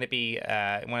think it's going to be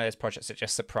one of those projects that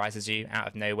just surprises you out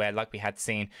of nowhere, like we had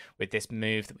seen with this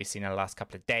move that we've seen in the last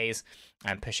couple of days,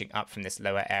 and pushing up from this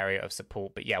lower area of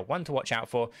support. But yeah, one to watch out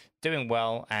for, doing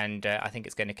well, and I think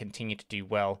it's going to continue to do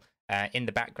well in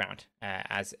the background.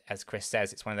 As Chris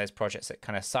says, it's one of those projects that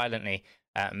kind of silently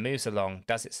moves along,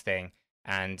 does its thing,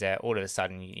 and all of a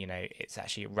sudden, it's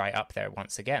actually right up there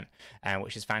once again,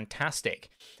 which is fantastic.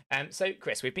 So,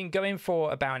 Chris, we've been going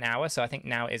for about an hour, so I think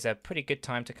now is a pretty good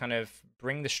time to kind of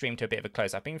bring the stream to a bit of a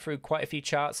close. I've been through quite a few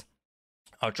charts.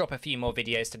 I'll drop a few more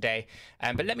videos today,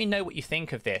 but let me know what you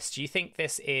think of this. Do you think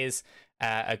this is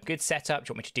a good setup?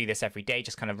 Do you want me to do this every day?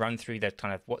 Just kind of run through the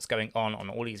kind of what's going on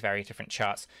all these very different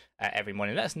charts every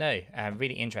morning. Let us know. I'm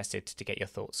really interested to get your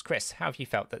thoughts. Chris, how have you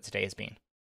felt that today has been?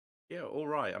 Yeah, all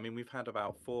right. I mean, we've had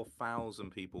about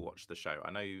 4,000 people watch the show.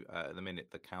 I know at the minute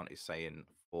the count is saying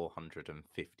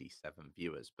 457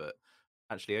 viewers, but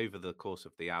actually over the course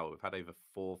of the hour, we've had over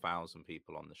 4,000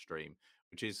 people on the stream,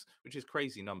 which is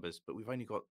crazy numbers. But we've only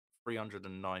got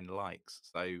 309 likes,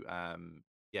 so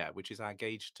yeah, which is our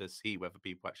gauge to see whether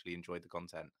people actually enjoy the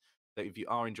content. So if you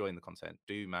are enjoying the content,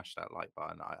 do mash that like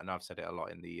button. I know I've said it a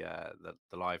lot in the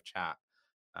live chat.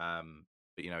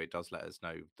 But it does let us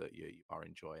know that you are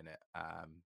enjoying it,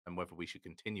 and whether we should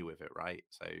continue with it, right?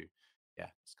 So yeah,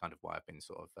 it's kind of why I've been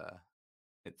sort of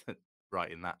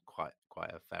writing that quite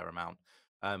a fair amount.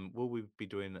 Will we be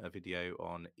doing a video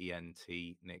on ENT,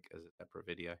 Nick, as a separate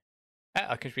video?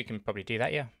 Because we can probably do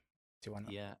that, yeah. Do one.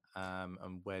 Yeah.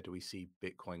 And where do we see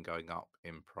Bitcoin going up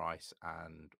in price,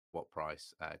 and what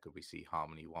price could we see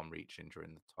Harmony One reaching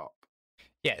during the top?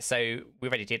 Yeah, so we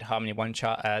already did Harmony One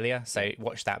chart earlier, so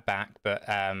watch that back. But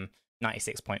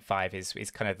 96.5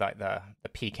 is kind of like the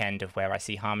peak end of where I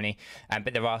see Harmony.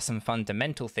 But there are some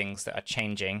fundamental things that are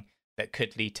changing that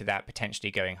could lead to that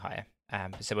potentially going higher.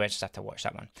 So we'll just have to watch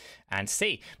that one and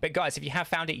see. But guys, if you have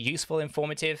found it useful,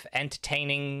 informative,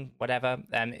 entertaining, whatever,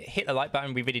 hit the like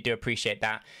button. We really do appreciate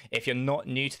that. If you're not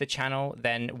new to the channel,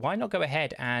 then why not go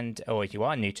ahead and, or you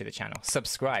are new to the channel,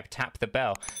 subscribe, tap the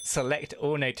bell, select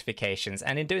all notifications.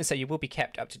 And in doing so, you will be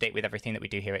kept up to date with everything that we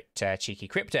do here at Cheeky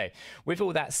Crypto. With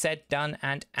all that said, done,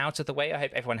 and out of the way, I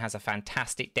hope everyone has a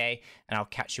fantastic day, and I'll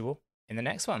catch you all in the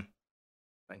next one.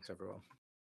 Thanks, everyone.